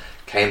alarm on,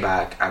 came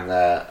back, and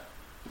the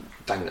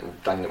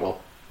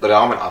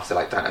alarm went off,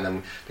 and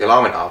then the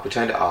alarm went off, we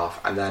turned it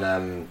off, and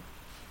then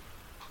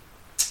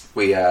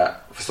we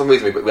for some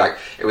reason we like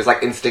it was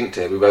like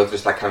instinctive. We both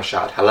just like kind of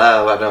shouted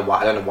hello. I don't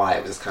know why.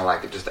 It was just kind of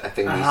like just a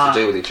thing we used to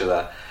do with each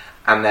other.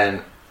 And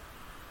then,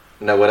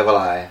 no word of a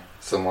lie,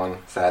 someone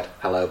said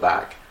hello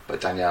back, but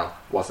Danielle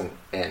wasn't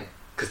in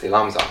because the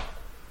alarm was on.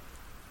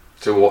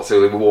 So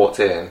we walked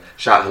in,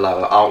 shouted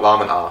hello, our alarm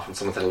went off, and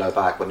someone said hello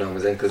back, but no one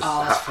was in because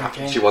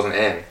she wasn't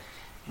in.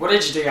 What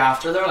did you do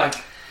after though? Like,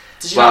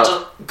 did you not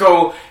just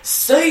go,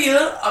 see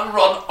ya, and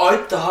run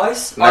out the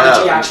house? Or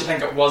did you actually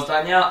think it was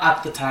Danielle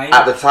at the time?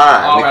 At the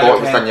time, we thought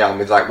it was Danielle, and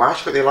we was like, why did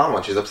she put the alarm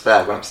on? She's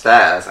upstairs. Went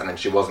upstairs, and then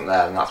she wasn't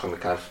there, and that's when we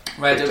kind of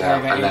freaked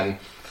out. And then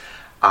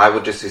I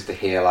would just used to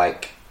hear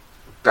like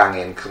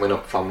banging coming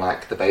up from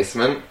like the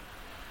basement.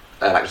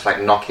 Like just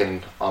like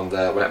knocking on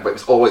the, but it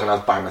was always when I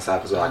was by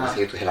myself as well. I just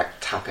used to hear like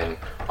tapping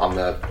on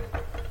the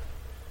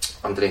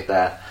underneath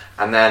there,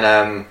 and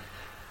then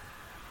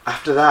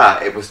after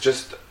that it was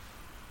just.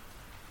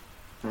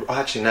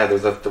 Actually, no. There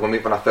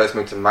was when I first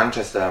moved to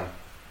Manchester,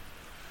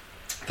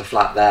 the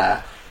flat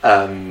there.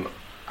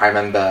 I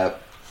remember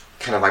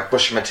kind of like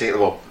brushing my teeth.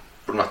 Well,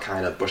 not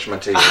kind of brushing my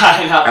teeth.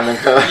 I know. And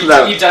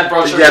then you did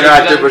brush your teeth. teeth. Yeah,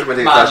 no, I did brush my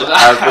teeth.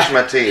 I was brushing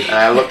my teeth, and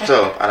I looked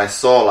up and I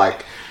saw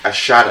like a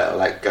shadow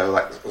like go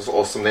like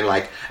or something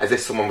like as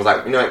if someone was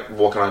like like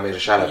walking around, made a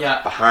shadow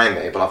behind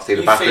me, but obviously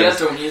the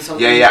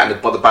bathroom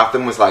but the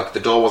bathroom was like the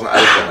door wasn't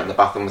open and the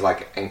bathroom was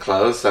like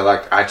enclosed, so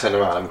like I turned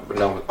around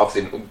and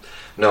obviously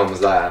no one was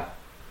there,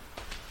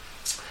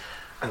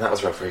 and that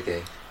was real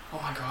freaky.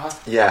 Oh my god.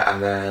 Yeah.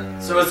 And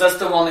then so is this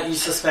the one that you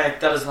suspect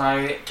that is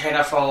now kind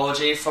of followed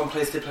you from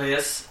place to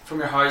place, from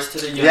your house to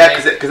the unit? Yeah,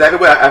 because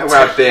everywhere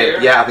I've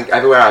been, I think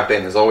everywhere I've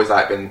been, there's always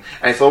like been,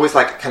 and it's always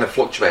like kind of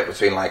fluctuate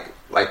between like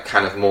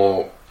kind of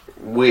more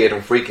weird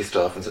and freaky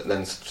stuff and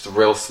then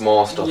real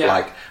small stuff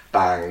like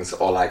bangs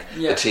or like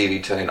the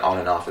TV turning on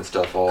and off and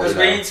stuff. Because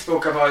we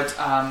spoke about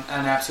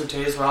in episode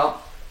 2 as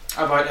well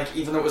about like,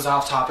 even though it was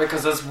off topic,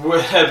 because this would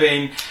have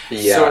been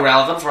so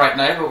relevant right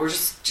now, but we're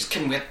just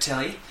couldn't wait to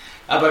tell you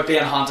about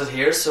being haunted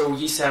here. So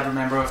you said,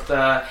 remember, with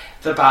the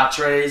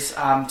batteries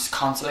just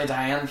constantly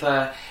dying,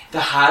 the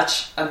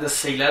hatch and the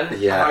ceiling,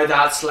 how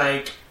that's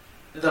like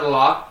the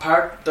lock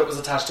part that was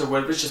attached to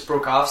wood which just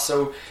broke off,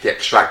 so the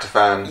extractor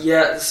fan.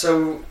 Yeah,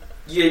 so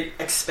you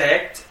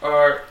suspect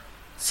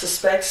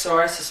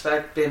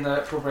being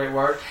the appropriate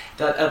word,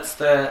 that it's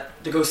the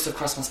ghost of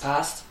Christmas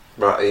past.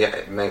 Right, yeah,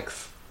 it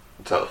makes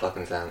total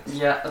fucking sense.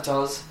 Yeah, it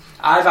does.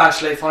 I've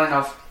actually, funny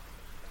enough,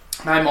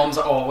 my mum's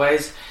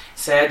always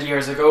said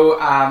years ago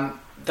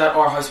that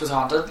our house was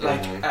haunted,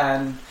 like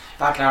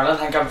back in Ireland.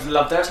 I think I've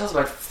lived there till I was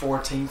about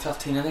 14,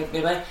 15 I think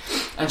maybe,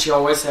 and she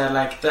always said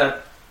like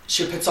that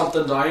she'd put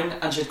something down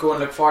and she'd go and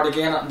look for it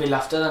again and be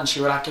lifted, and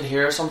I could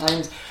hear her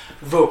sometimes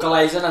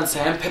vocalising and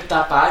saying put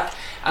that back,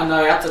 and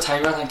now at the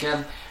time I'm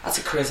thinking that's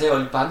a crazy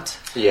old bant,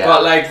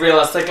 but like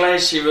realistically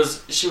she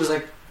was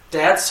like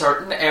dead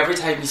certain every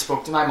time you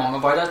spoke to my mum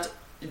about it,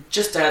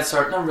 just dead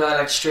certain and really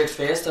like straight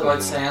faced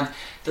about saying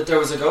that there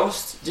was a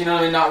ghost, you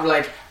know, not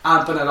like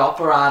amping it up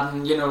or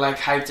adding, you know, like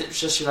hyped it. It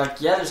was just, you're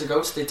like, yeah, there's a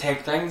ghost, they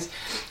take things,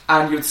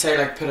 and you'd say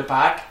like put it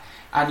back,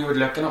 and you would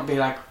look and it would be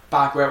like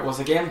back where it was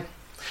again.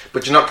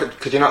 But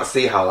could you not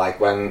see how like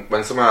when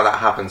something like that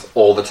happens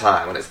all the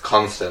time, when it's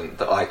constant,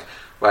 that like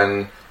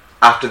when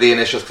after the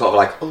initial sort of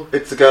like, oh,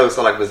 it's a ghost,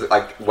 or like was it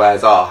like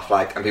wears off,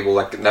 like, and people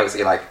like notice it,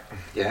 you're like,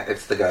 yeah,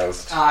 it's the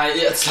ghost.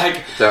 It's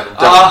like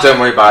don't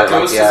worry about it.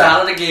 Ghost is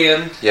at it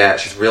again. Yeah,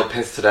 she's real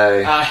pissed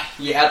today.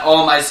 Yeah,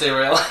 all my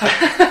cereal.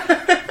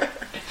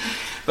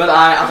 But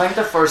I think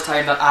the first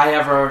time that I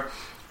ever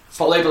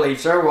fully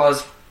believed her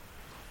was,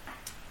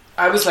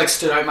 I was like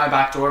stood out my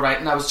back door, right,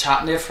 and I was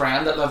chatting to a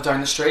friend that lived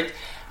down the street,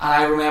 and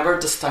I remember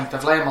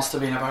distinctively, I must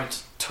have been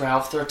about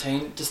 12,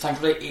 13,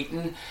 distinctly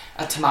eating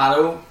a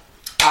tomato,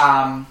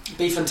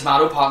 beef and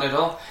tomato pot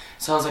noodle.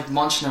 So I was like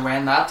munching away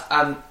in that,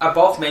 and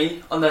above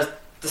me on the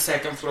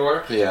second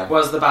floor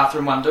was the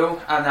bathroom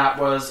window, and that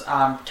was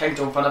kicked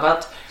open a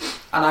bit,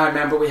 and I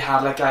remember we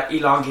had like a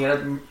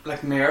elongated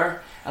like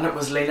mirror, and it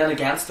was leaning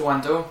against the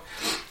window,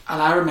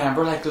 and I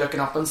remember like looking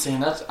up and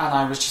seeing it, and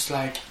I was just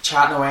like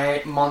chatting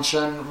away,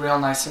 munching real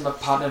nice in my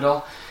pot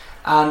noodle,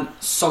 and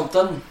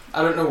something,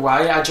 I don't know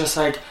why, I just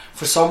like,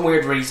 for some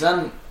weird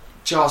reason,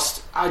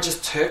 I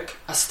just took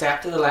a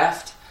step to the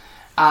left,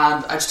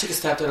 and I just took a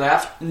step to the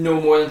left. No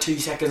more than 2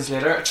 seconds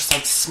later, it just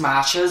like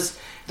smashes.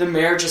 The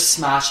mirror just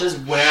smashes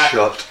where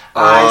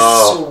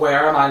I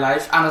swear on my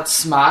life, and it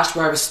smashed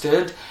where I was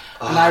stood.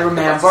 And I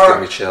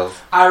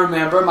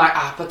remember my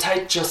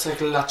appetite just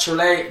like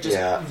literally just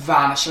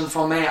vanishing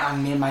from me,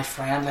 and me and my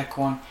friend like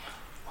going,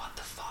 what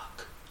the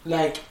fuck?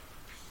 Like,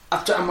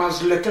 after I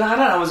was looking at it,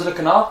 I was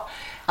looking up,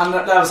 and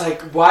I was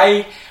like,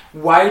 why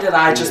did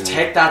I just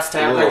take that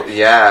step? Like,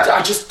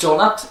 I just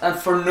done it, and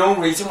for no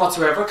reason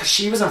whatsoever, because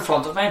she was in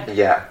front of me.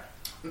 Yeah.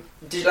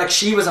 Like,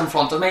 she was in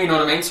front of me, you know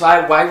what I mean? So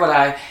why would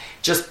I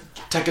just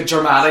take a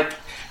dramatic,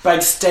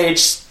 big stage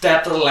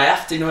step to the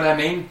left, you know what I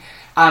mean?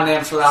 And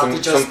then for that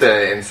something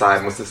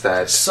inside must have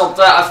said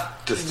something.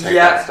 Just take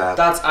that step.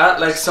 That's it.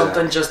 Like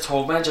something just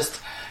told me,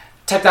 just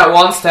take that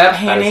one step,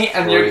 Haney,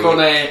 and you're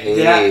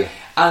gonna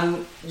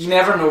And you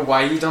never know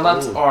why you done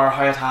it Ooh. or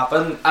how it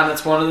happened, and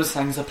it's one of those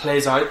things that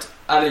plays out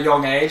at a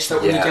young age,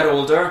 that when you get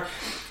older,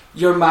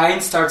 your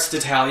mind starts to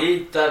tell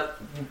you that,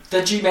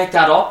 did you make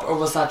that up or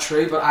was that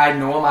true? But I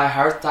know in my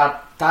heart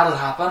that had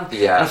happened.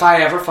 Yeah. And if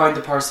I ever found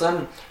the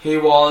person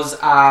who was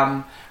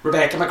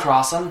Rebecca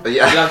McCrossan,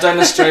 Yeah. who lived down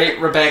the street,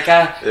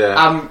 Rebecca,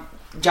 Yeah.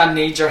 I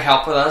need your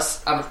help with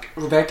this.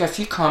 Rebecca, if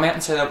you comment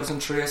and say that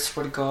wasn't true, I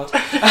swear to God,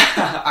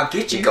 I'll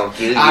get you.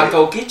 I'll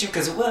go get you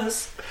because it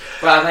was.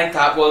 But I think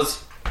that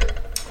was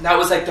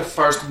like the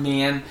first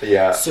main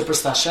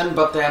superstition.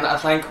 But then I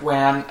think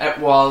when it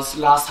was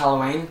last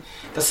Halloween,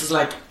 this is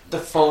like the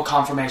full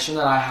confirmation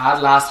that I had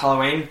last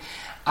Halloween.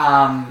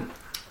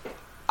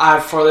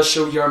 For the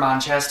show Your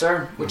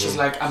Manchester, which is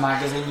like a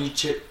magazine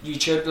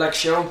YouTube like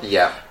show.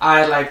 Yeah. I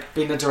had like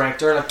been the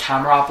director, like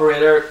camera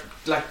operator,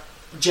 like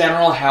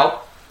general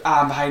help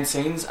behind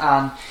scenes,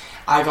 and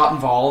I got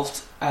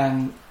involved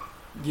in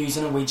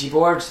using a Ouija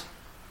board.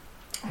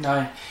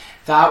 Now,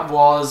 that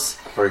was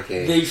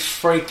Freaky. the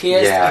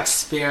freakiest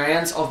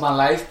experience of my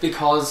life,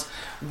 because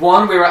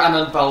one, we were in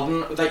a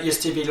building that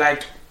used to be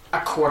like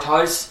a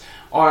courthouse,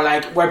 or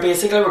like where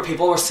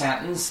people were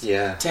sentenced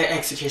to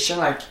execution,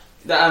 like.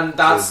 And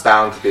that's so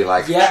bound to be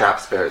like trap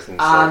spirits and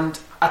stuff. And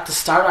at the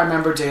start, I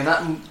remember doing it,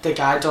 and the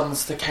guy done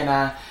this, it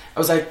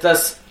was like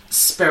this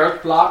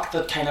spirit block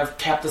that kind of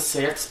kept us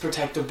safe, this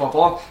protective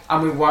bubble,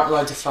 and we weren't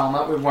allowed to film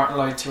it, we weren't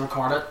allowed to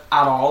record it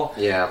at all.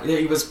 Yeah.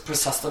 He was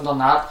persistent on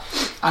that,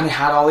 and he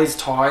had all these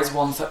toys,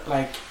 ones that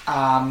like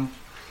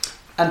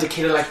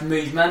indicated like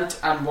movement,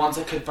 and ones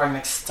that could bring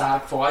like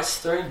static voice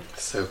through.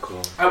 So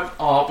cool.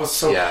 Oh, it was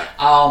so. Yeah.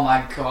 Oh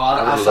my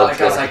God! I felt like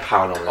I was like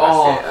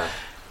paranormal.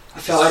 I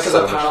felt like as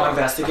a paranormal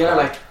investigator,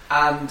 like,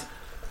 and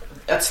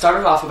it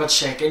started off a bit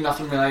shaky,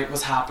 nothing really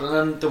was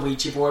happening, the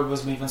Ouija board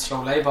was moving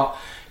slowly, but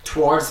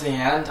towards the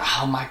end,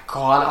 oh my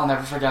God, I'll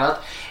never forget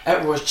it,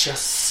 it was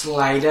just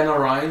sliding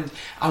around,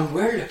 and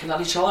we're looking at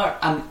each other,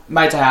 and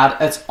my dad,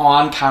 it's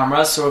on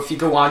camera, so if you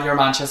go on Your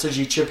Manchester's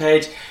YouTube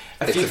page,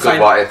 it's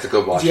a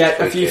good watch.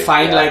 Yeah, if you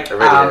find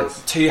really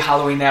 2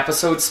 Halloween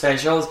episode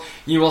specials,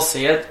 you will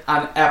see it,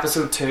 and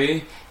episode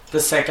 2, the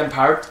second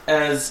part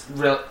is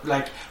real.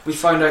 Like, we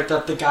found out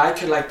that the guy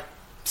could like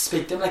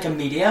speak to him like a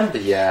medium.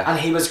 Yeah. And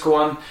he was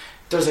going.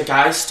 There's a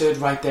guy stood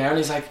right there, and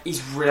he's like,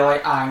 he's really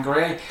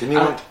angry.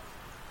 Didn't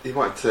he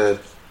want to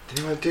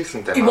do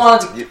something? He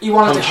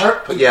wanted to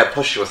hurt.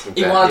 Push you or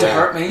something. He wanted to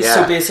hurt me. Yeah.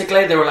 So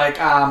basically, they were like,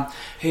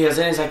 who is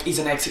it? He's like, he's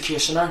an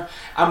executioner,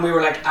 and we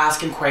were like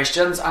asking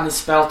questions, and he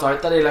spelled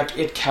out that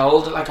it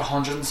killed like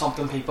 100 and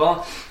something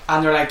people,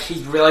 and they're like,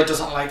 he really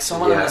doesn't like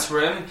someone in this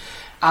room.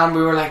 And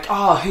we were like,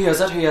 oh, who is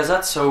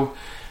it? So,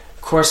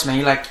 of course,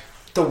 me, like,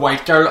 the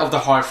white girl of the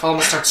horror film,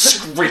 starts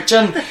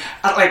screeching.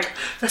 And, like,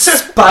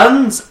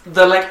 spins.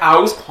 The, like,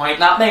 arrow's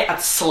pointing at me.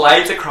 It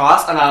slides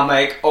across. And I'm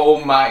like,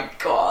 oh, my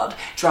God.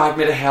 Drag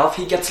me to hell. If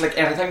he gets, like,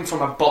 anything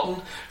from a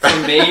button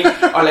from me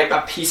or, like,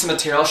 a piece of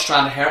material,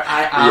 strand of hair,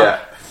 I am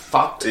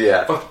fucked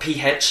with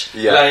PH.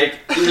 Yeah.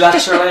 Like,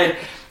 literally.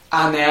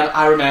 And then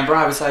I remember,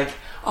 I was like,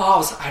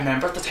 I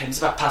remember at the time it was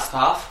about past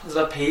half. It was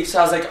about peeved. So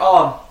I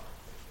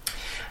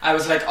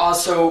was like,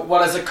 so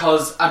what is it,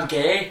 cause I'm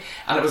gay?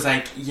 And it was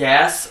like,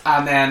 yes.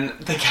 And then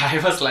the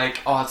guy was like,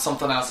 it's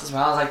something else as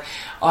well. I was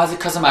like, is it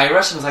cause I'm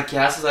Irish? And I was like,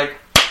 yes. I was like,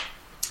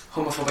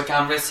 homophobic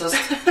and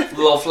racist.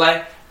 Lovely.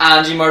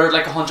 And you murdered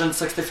like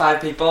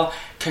 165 people.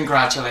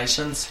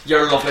 Congratulations.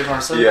 You're a lovely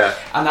person. Yeah.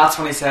 And that's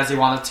when he says he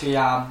wanted to,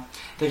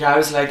 the guy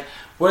was like,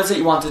 what is it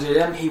you want to do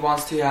to him? He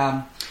wants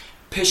to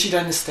push you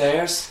down the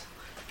stairs.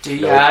 Do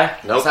you? Nope.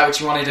 Is that what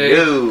you want to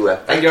do? No,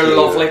 and you're a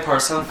lovely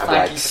person.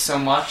 Thank you so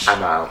much.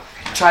 I'm out.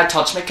 Try to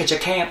touch me because you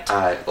can't.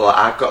 Well,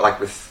 I've got like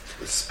this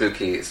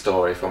spooky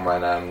story from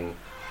when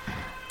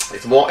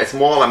it's more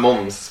my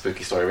mum's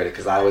spooky story really,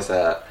 because I was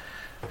only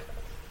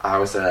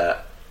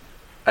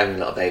a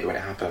little baby when it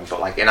happened, but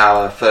like in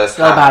our first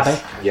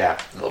house,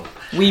 little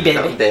wee baby,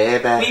 little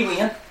baby, wee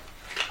wee,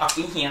 up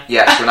in here.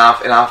 Yeah, so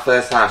in our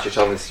first house, she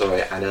told me the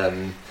story,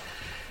 and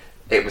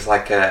it was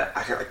like 9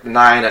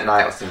 at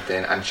night or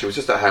something, and she was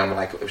just at home, and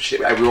like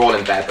we were all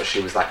in bed, but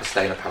she was like just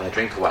staying up having a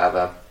drink or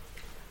whatever.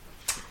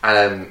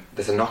 And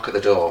there's a knock at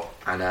the door,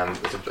 and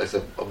there's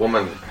a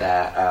woman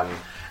there,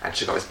 and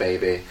she got this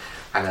baby,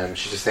 and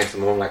she's just saying to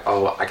the mum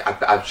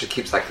like, she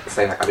keeps like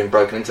saying like, I've been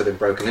broken into,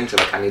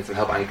 like I need some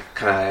help.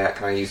 Can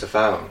I use the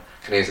phone?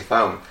 Can I use the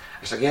phone? And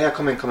she's like, yeah,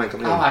 come in.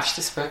 Oh,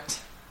 actually spooked.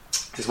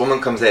 This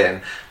woman comes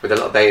in with a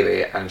little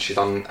baby, and she's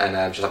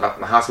she's like,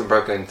 my house has been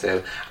broken into,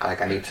 and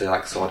like I need to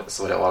like sort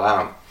it all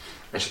out.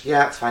 And she's like,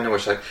 yeah, it's fine. And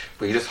she's like,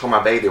 will you just hold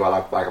my baby while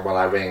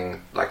I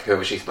ring like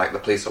whoever she's like the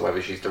police or whoever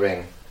she's to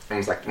ring.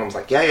 Mum's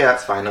like, yeah,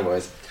 that's fine, no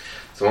worries.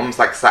 So Mum's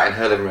like sat in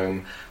her living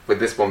room with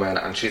this woman,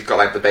 and she's got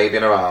like the baby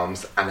in her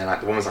arms, and then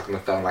like the woman's like on the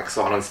phone, like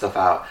sorting on stuff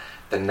out.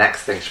 The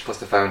next thing, she puts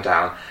the phone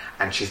down,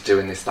 and she's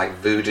doing this like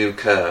voodoo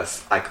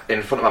curse, like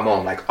in front of my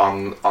mum, like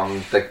on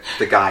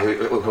the guy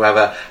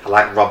whoever had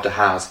like robbed her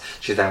house.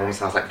 She's there, Mum's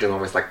house, like doing all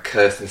this like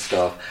cursing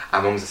stuff,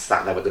 and Mum's just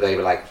sat there with the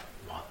baby, like,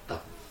 what the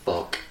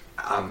fuck?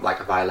 Like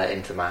a violet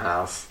into my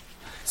house.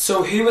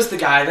 So who was the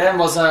guy then?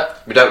 Was it?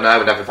 We don't know.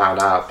 We never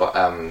found out. But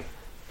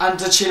And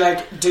did she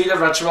like do the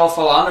ritual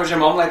full on, or was your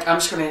mum like, I'm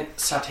just going to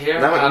sit here?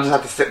 no, we and just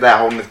had to sit there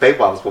holding this baby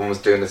while this woman was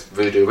doing this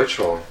voodoo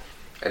ritual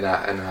in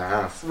her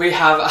house. we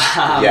have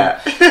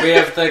we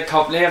have the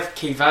company of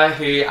Kiva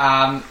who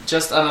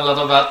just in a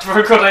little bit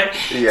we're going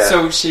to. Yeah.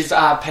 So she's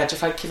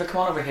petrified. Kiva,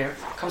 come on over here.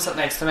 Come sit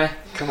next to me.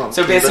 Come on.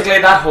 So Kiva.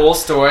 basically, that whole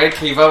story,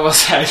 Kiva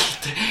was like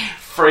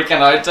freaking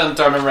out and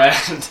turning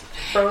around.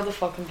 Throw the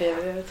fucking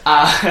baby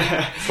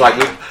out. So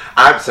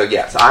like,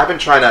 so I've been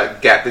trying to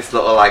get this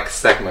little like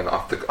segment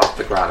off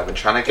the ground. I've been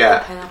trying to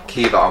get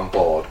Kiva on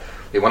board.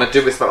 We want to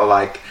do this little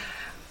like,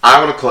 I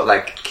want to call it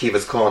like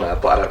Kiva's Corner,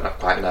 but I don't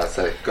quite know.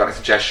 So if you've got any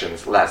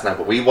suggestions, let us know. But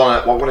what we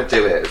want to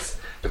do is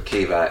with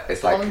Kiva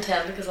is like,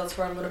 110 because that's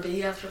where I'm going to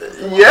be after this.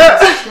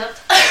 Yeah.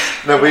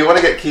 No, we want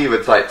to get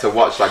Kiva to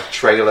watch like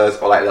trailers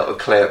or like little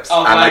clips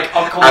Of and like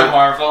upcoming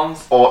horror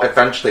films. or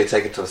eventually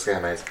take it to a scare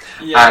maze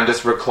Yeah. and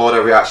just record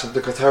her reactions,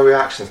 because her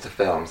reactions to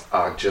films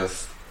are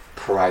just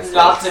priceless.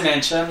 Not to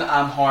mention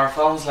horror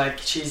films, like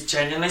she's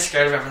genuinely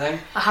scared of everything.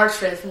 A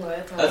heart's racing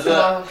away. As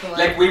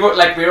like we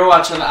were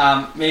watching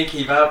me and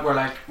Kiva were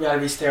like, we had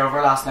a wee stay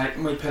over last night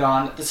and we put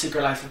on The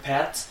Secret Life of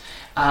Pets.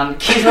 And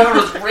Kiva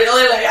was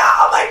really like,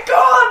 oh my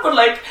god, but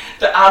like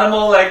the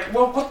animal, like,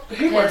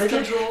 who were they?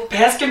 Control.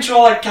 Pest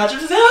control, like catcher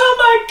says, oh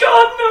my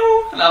god,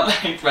 no. And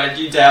I'm like, right,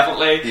 you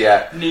definitely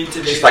need to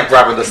do She's that. like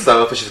grabbing the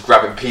sofa, she's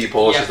grabbing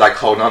people, Yeah. she's like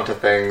holding on to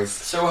things.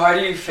 So how do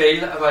you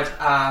feel about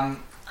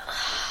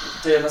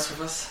doing this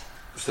with us?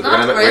 So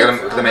Not we're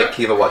great. gonna make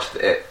Kiva watch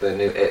the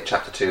new It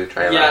Chapter 2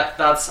 trailer. Yeah,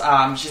 that's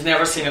she's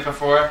never seen it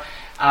before.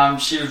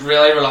 She was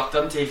really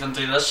reluctant to even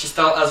do this. She's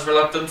still as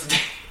reluctant to do.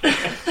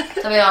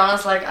 To be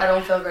honest, like, I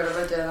don't feel good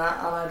about doing that,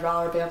 and I'd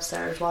rather be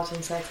upstairs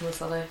watching Sex in the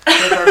City, to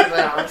be perfectly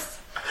honest.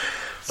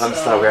 And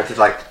so we have to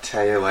like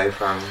tear away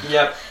from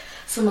Yep.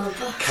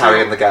 Samantha.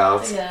 carrying the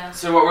girls. Yeah.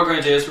 So what we're going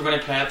to do is we're going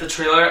to play it. The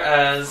trailer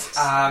is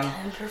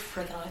You're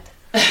freaking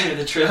out.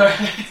 the trailer.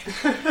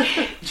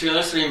 The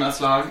trailer's 3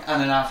 minutes long,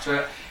 and then after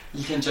it,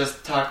 you can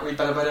just talk a wee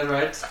bit about it,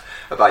 right?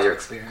 About your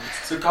experience.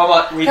 So come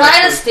on, Can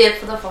I just state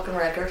for the fucking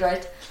record,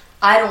 right?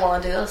 I don't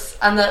want to do this,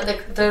 and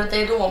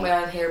they don't want me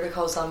out here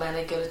because I'm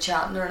any good at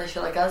chatting or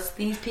anything like that.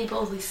 These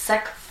people, these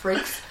sick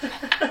freaks,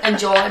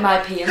 enjoy my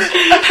pain.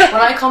 When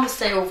I come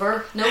stay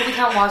over, no, we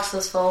can't watch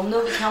this film.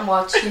 No, we can't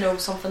watch,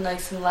 something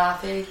nice and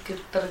laughy, good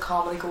bit of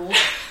comedy gold.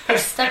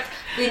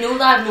 They know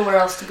that I have nowhere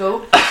else to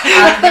go,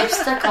 and they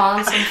stick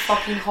on some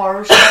fucking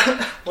horror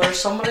shit where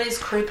somebody's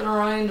creeping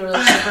around or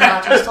there's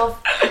supernatural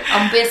stuff,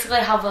 and basically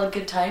have a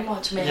good time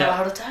watching me have a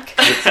heart attack.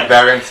 It's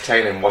very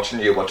entertaining watching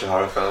you watch a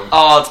horror film.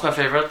 Oh, it's my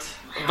favourite.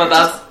 But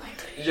that's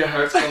your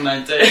heart's from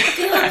 90.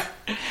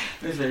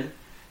 Maybe.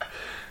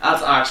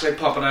 That's actually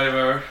popping out of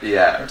our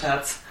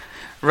tats.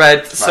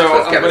 Right, so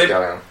let's get this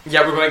going.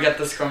 Yeah, we're going to get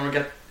this going.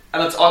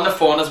 And it's on the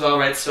phone as well,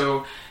 right?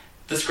 So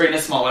the screen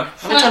is smaller.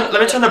 Let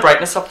me turn the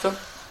brightness up though.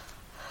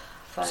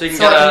 Fine. So you can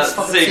So I get can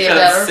fucking so you see it can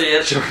better. see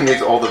it. She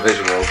needs all the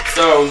visuals.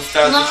 So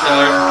start the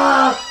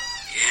trailer.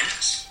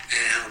 Yes, may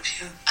I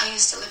help you? I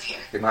used to live here.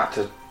 We might have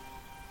to.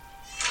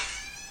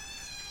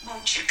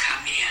 Won't you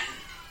come in?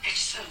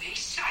 It's the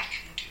least I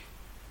can do.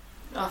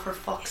 Oh, for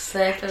fuck's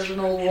sake, there's an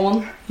old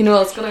one. You know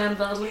that's going to end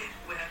badly.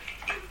 Well,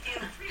 you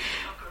feel free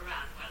to look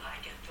around while I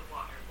get the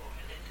water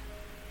boiling.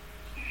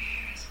 Your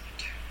hair is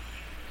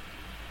maternally.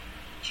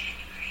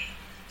 January.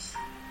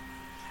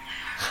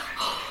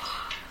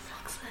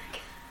 Fuck's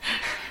sake.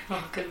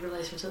 Oh, good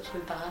relationships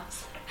with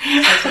baths.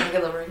 That's something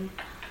in the ring.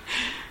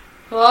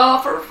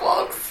 Oh, for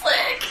fuck's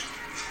sake.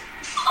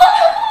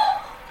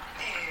 Oh!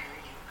 There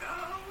you go.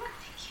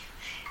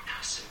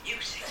 Now some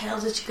music. Where the hell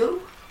did you go?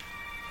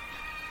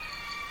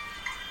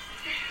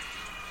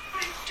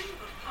 I do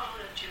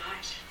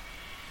apologize.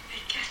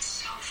 It gets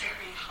so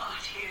very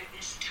hot here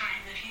this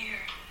time of year.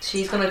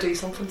 She's gonna do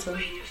something soon.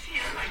 When you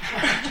feel like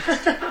you're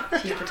just about to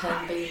She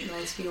pretend to be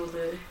nice to you,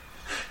 do.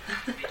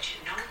 But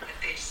you know what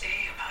they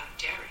say about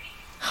Derry?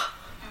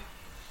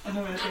 I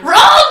know it.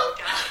 Run!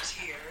 Dogs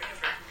here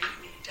ever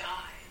really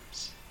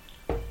dies.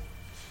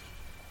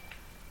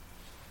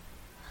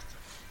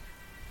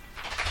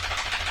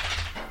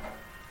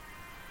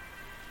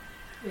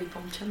 Wee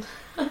bumpchin.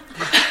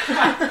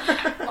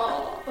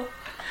 Oh.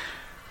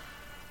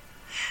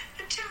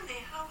 Tell me,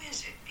 how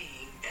is it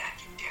being back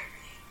in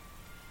Derry?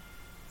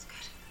 It's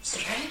good.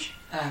 Strange.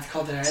 It's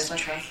called The Aries,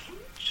 like that.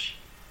 Strange.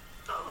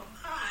 Oh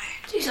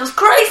my. Jesus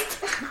Christ!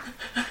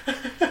 I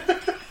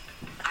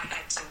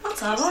had some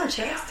What's that on her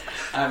chest?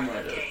 I have no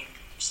idea. Okay,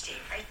 you stay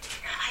right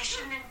there. I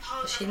shouldn't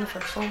impose. Was she in the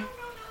first one? No,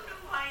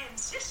 I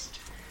insist.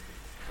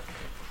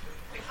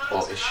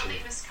 Or is she?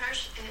 Miss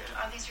Kirsch,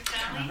 are these your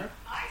family? Remember?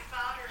 My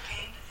father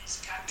came to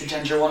this country. The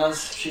ginger one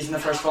is. She's in the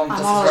first film. I'm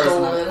This always is hers.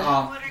 old, isn't it? really.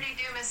 Oh, What did he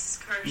do, Mrs.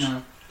 Kirsch? no.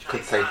 You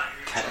could say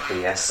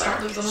technically yes. Start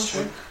Though. losing us,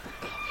 right?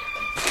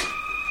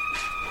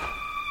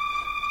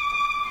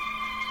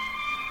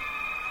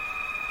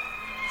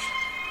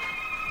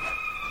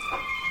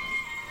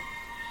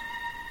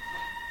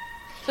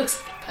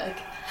 Looks like a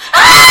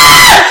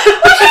pig.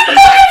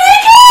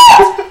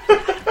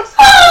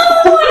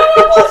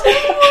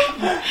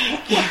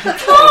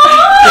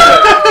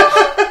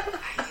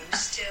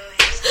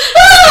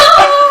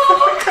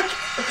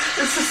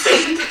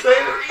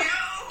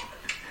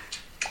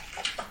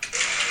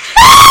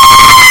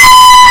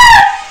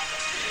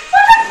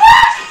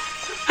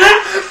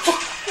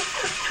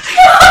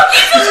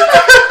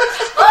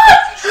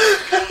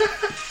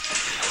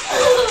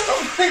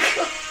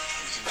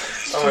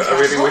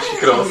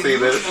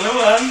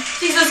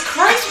 Jesus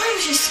Christ, why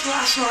was she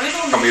splashing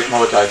around on Can we me?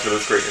 apologise for the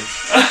screaming?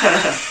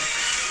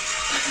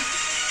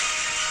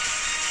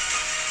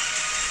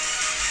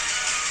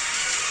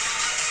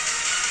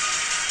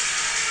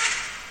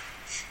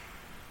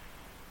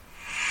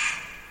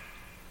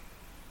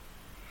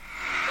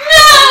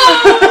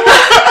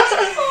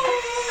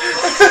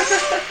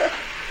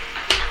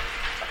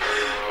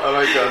 Oh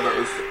my god, that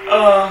was...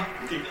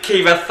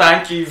 Kiva,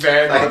 thank you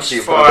very Thank much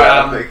you for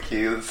thank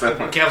you so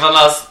much. giving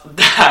us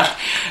that.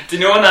 Do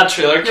you know when that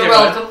trailer came You're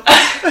out? welcome.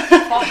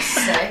 Fuck's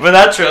sake. When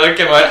that trailer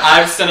came out,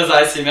 as soon as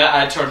I seen it,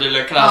 I turned to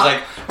look and I was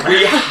like,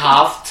 we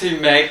have to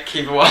make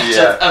Kiva watch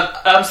Yeah. it.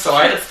 I'm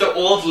sorry, it's the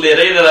old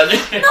lady that I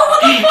knew. No,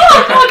 what the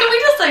fuck? Come on, can we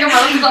just take a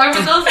minute and talk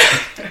about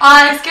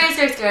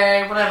this?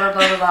 Scary, whatever,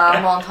 blah,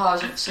 blah, blah,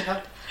 montage of shit.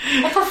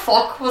 What the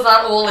fuck was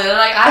that old lady?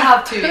 Like, I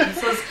have two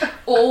nieces,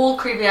 old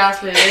creepy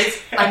ass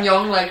ladies, and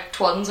young, like,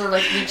 twins or,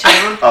 like, wee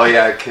children. Oh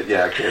yeah, kids.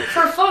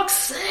 For fuck's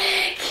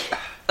sake.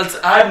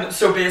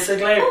 So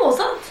basically, What was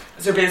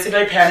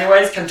that?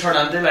 Pennywise can turn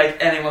into like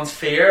anyone's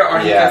fear,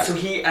 or Yeah.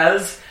 he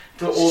is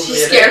the old She's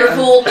lady. scared of and-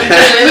 old men.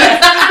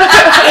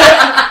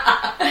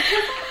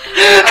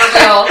 Aren't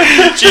we all?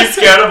 She's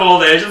scared of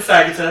old age and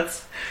saggy tits.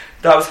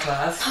 That was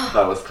class.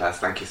 That was class.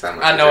 Thank you so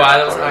much. I for know, doing I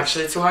that was for us.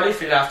 actually. So how do you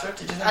feel after?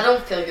 Did you think? I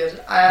don't feel good.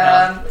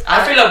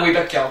 I feel a wee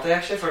bit guilty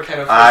actually for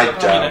kind of. I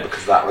don't,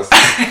 because that was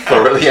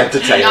thoroughly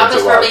entertaining Yeah, to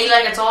because for watch. me,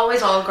 like, it's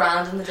always all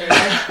grand in the day.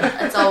 Like,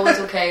 it's always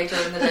okay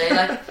during the day.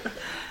 Like,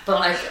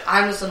 but like,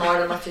 I'm just annoyed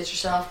at my future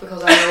self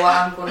because I know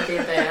I'm going to be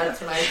in bed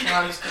tonight and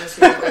I'm just going to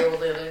see the way old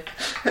lady.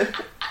 And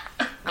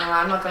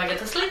I'm not going to get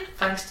to sleep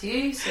thanks to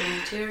you. So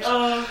cheers.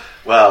 But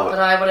Well,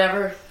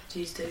 whatever.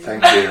 Jeez, do.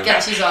 thank you.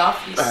 Get you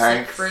off, you sick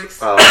Thanks. freaks.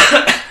 Well,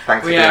 thanks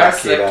for We doing are that,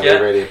 sick, Kiva. yeah.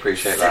 We really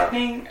appreciate that.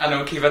 Sickening. I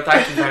know, Kiva.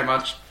 Thank you very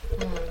much.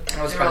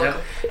 That was You're brilliant.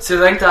 welcome.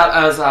 So I think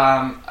that is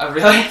a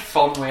really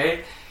fun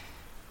way.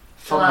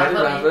 To Laugh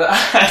at wrap me.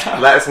 it up.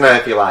 Let us know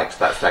if you liked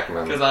that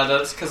segment.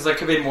 Because there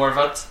could be more of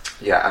it.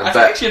 Yeah, and I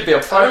think she'd be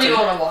up I for don't it. even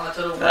too. want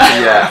to watch it.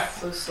 Yeah.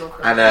 It was so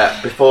crazy.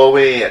 And before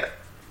we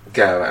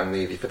go and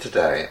leave you for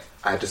today,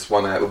 we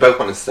both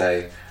want to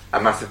say a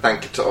massive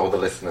thank you to all the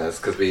listeners,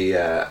 because we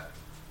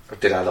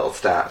did our little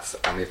stats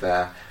and we've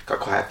got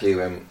quite a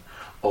few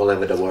all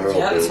over the world.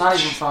 Yeah, it's not bitch.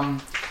 even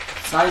from.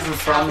 It's not even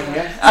from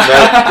here.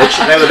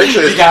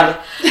 literally,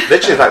 Uganda.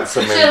 literally like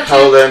some in Chill.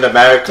 Poland,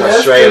 America, Yes,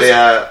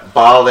 Australia,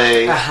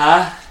 Bali,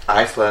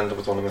 Iceland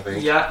was one of them, I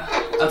think. Yeah,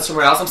 and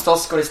somewhere else. I'm still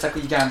going to stick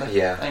with Uganda.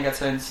 Yeah. I think that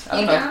sounds. I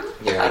don't know. Uganda?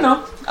 Yeah. I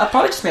know. I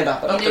probably just made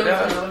that up. You know,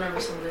 I remember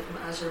somebody from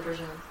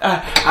Azerbaijan.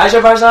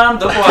 Azerbaijan,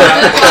 the boy.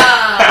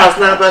 How's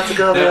now about to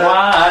go The there? boy,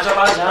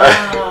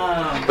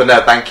 Azerbaijan. But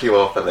no, thank you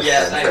all for listening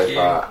Yeah, thank so you.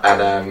 far.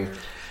 And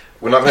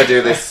we're not going to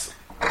do this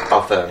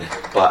often,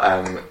 but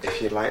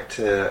if you'd like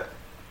to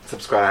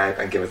subscribe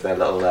and give us a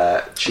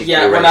little cheeky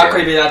Yeah, we're not rating.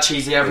 going to be that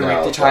cheesy every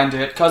No, week to try and do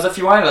it. Because if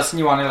you want to listen,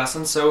 you want to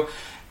listen. So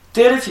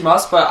do it if you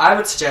must, but I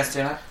would suggest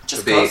doing it. It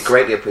Just would be 'cause.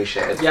 greatly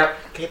appreciated. Yep.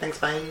 Okay, thanks,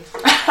 bye.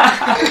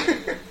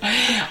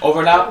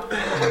 Over now.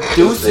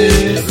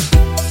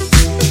 Deuces.